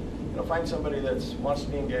 So, find somebody that wants to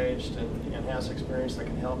be engaged and has experience that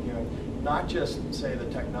can help you, and not just say the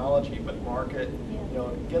technology, but market.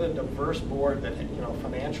 Get a diverse board that,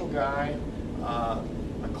 financial guy,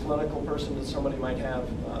 a clinical person, that somebody might have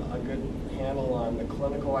a good handle on the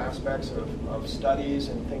clinical aspects of studies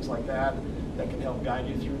and things like that can help guide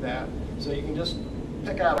you through that. So you can just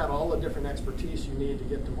pick out all the different expertise you need to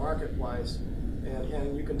get to market-wise.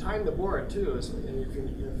 And you can time the board too. And if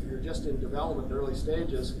you're just in development, early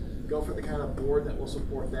stages, go for the kind of board that will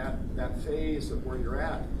support that phase of where you're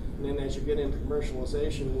at. And then as you get into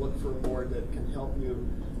commercialization, look for a board that can help you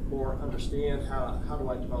more understand how do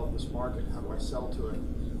I develop this market, how do I sell to it,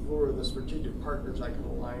 who are the strategic partners I can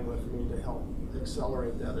align with me to help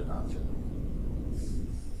accelerate that adoption.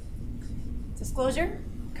 Disclosure?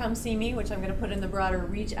 come see me, which I'm going to put in the broader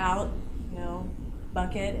reach out,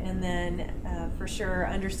 bucket, and then for sure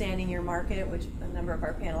understanding your market, which a number of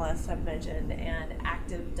our panelists have mentioned, and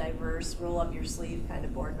active, diverse, roll up your sleeve kind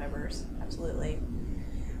of board members. Absolutely.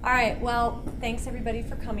 All right, well, thanks everybody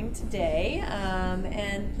for coming today,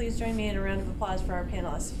 and please join me in a round of applause for our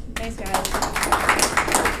panelists. Thanks, guys.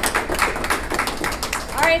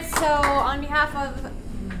 All right, so on behalf of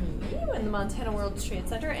me and the Montana World Trade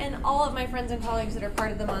Center and all of my friends and colleagues that are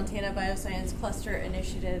part of the Montana Bioscience Cluster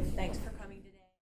Initiative, thanks for coming.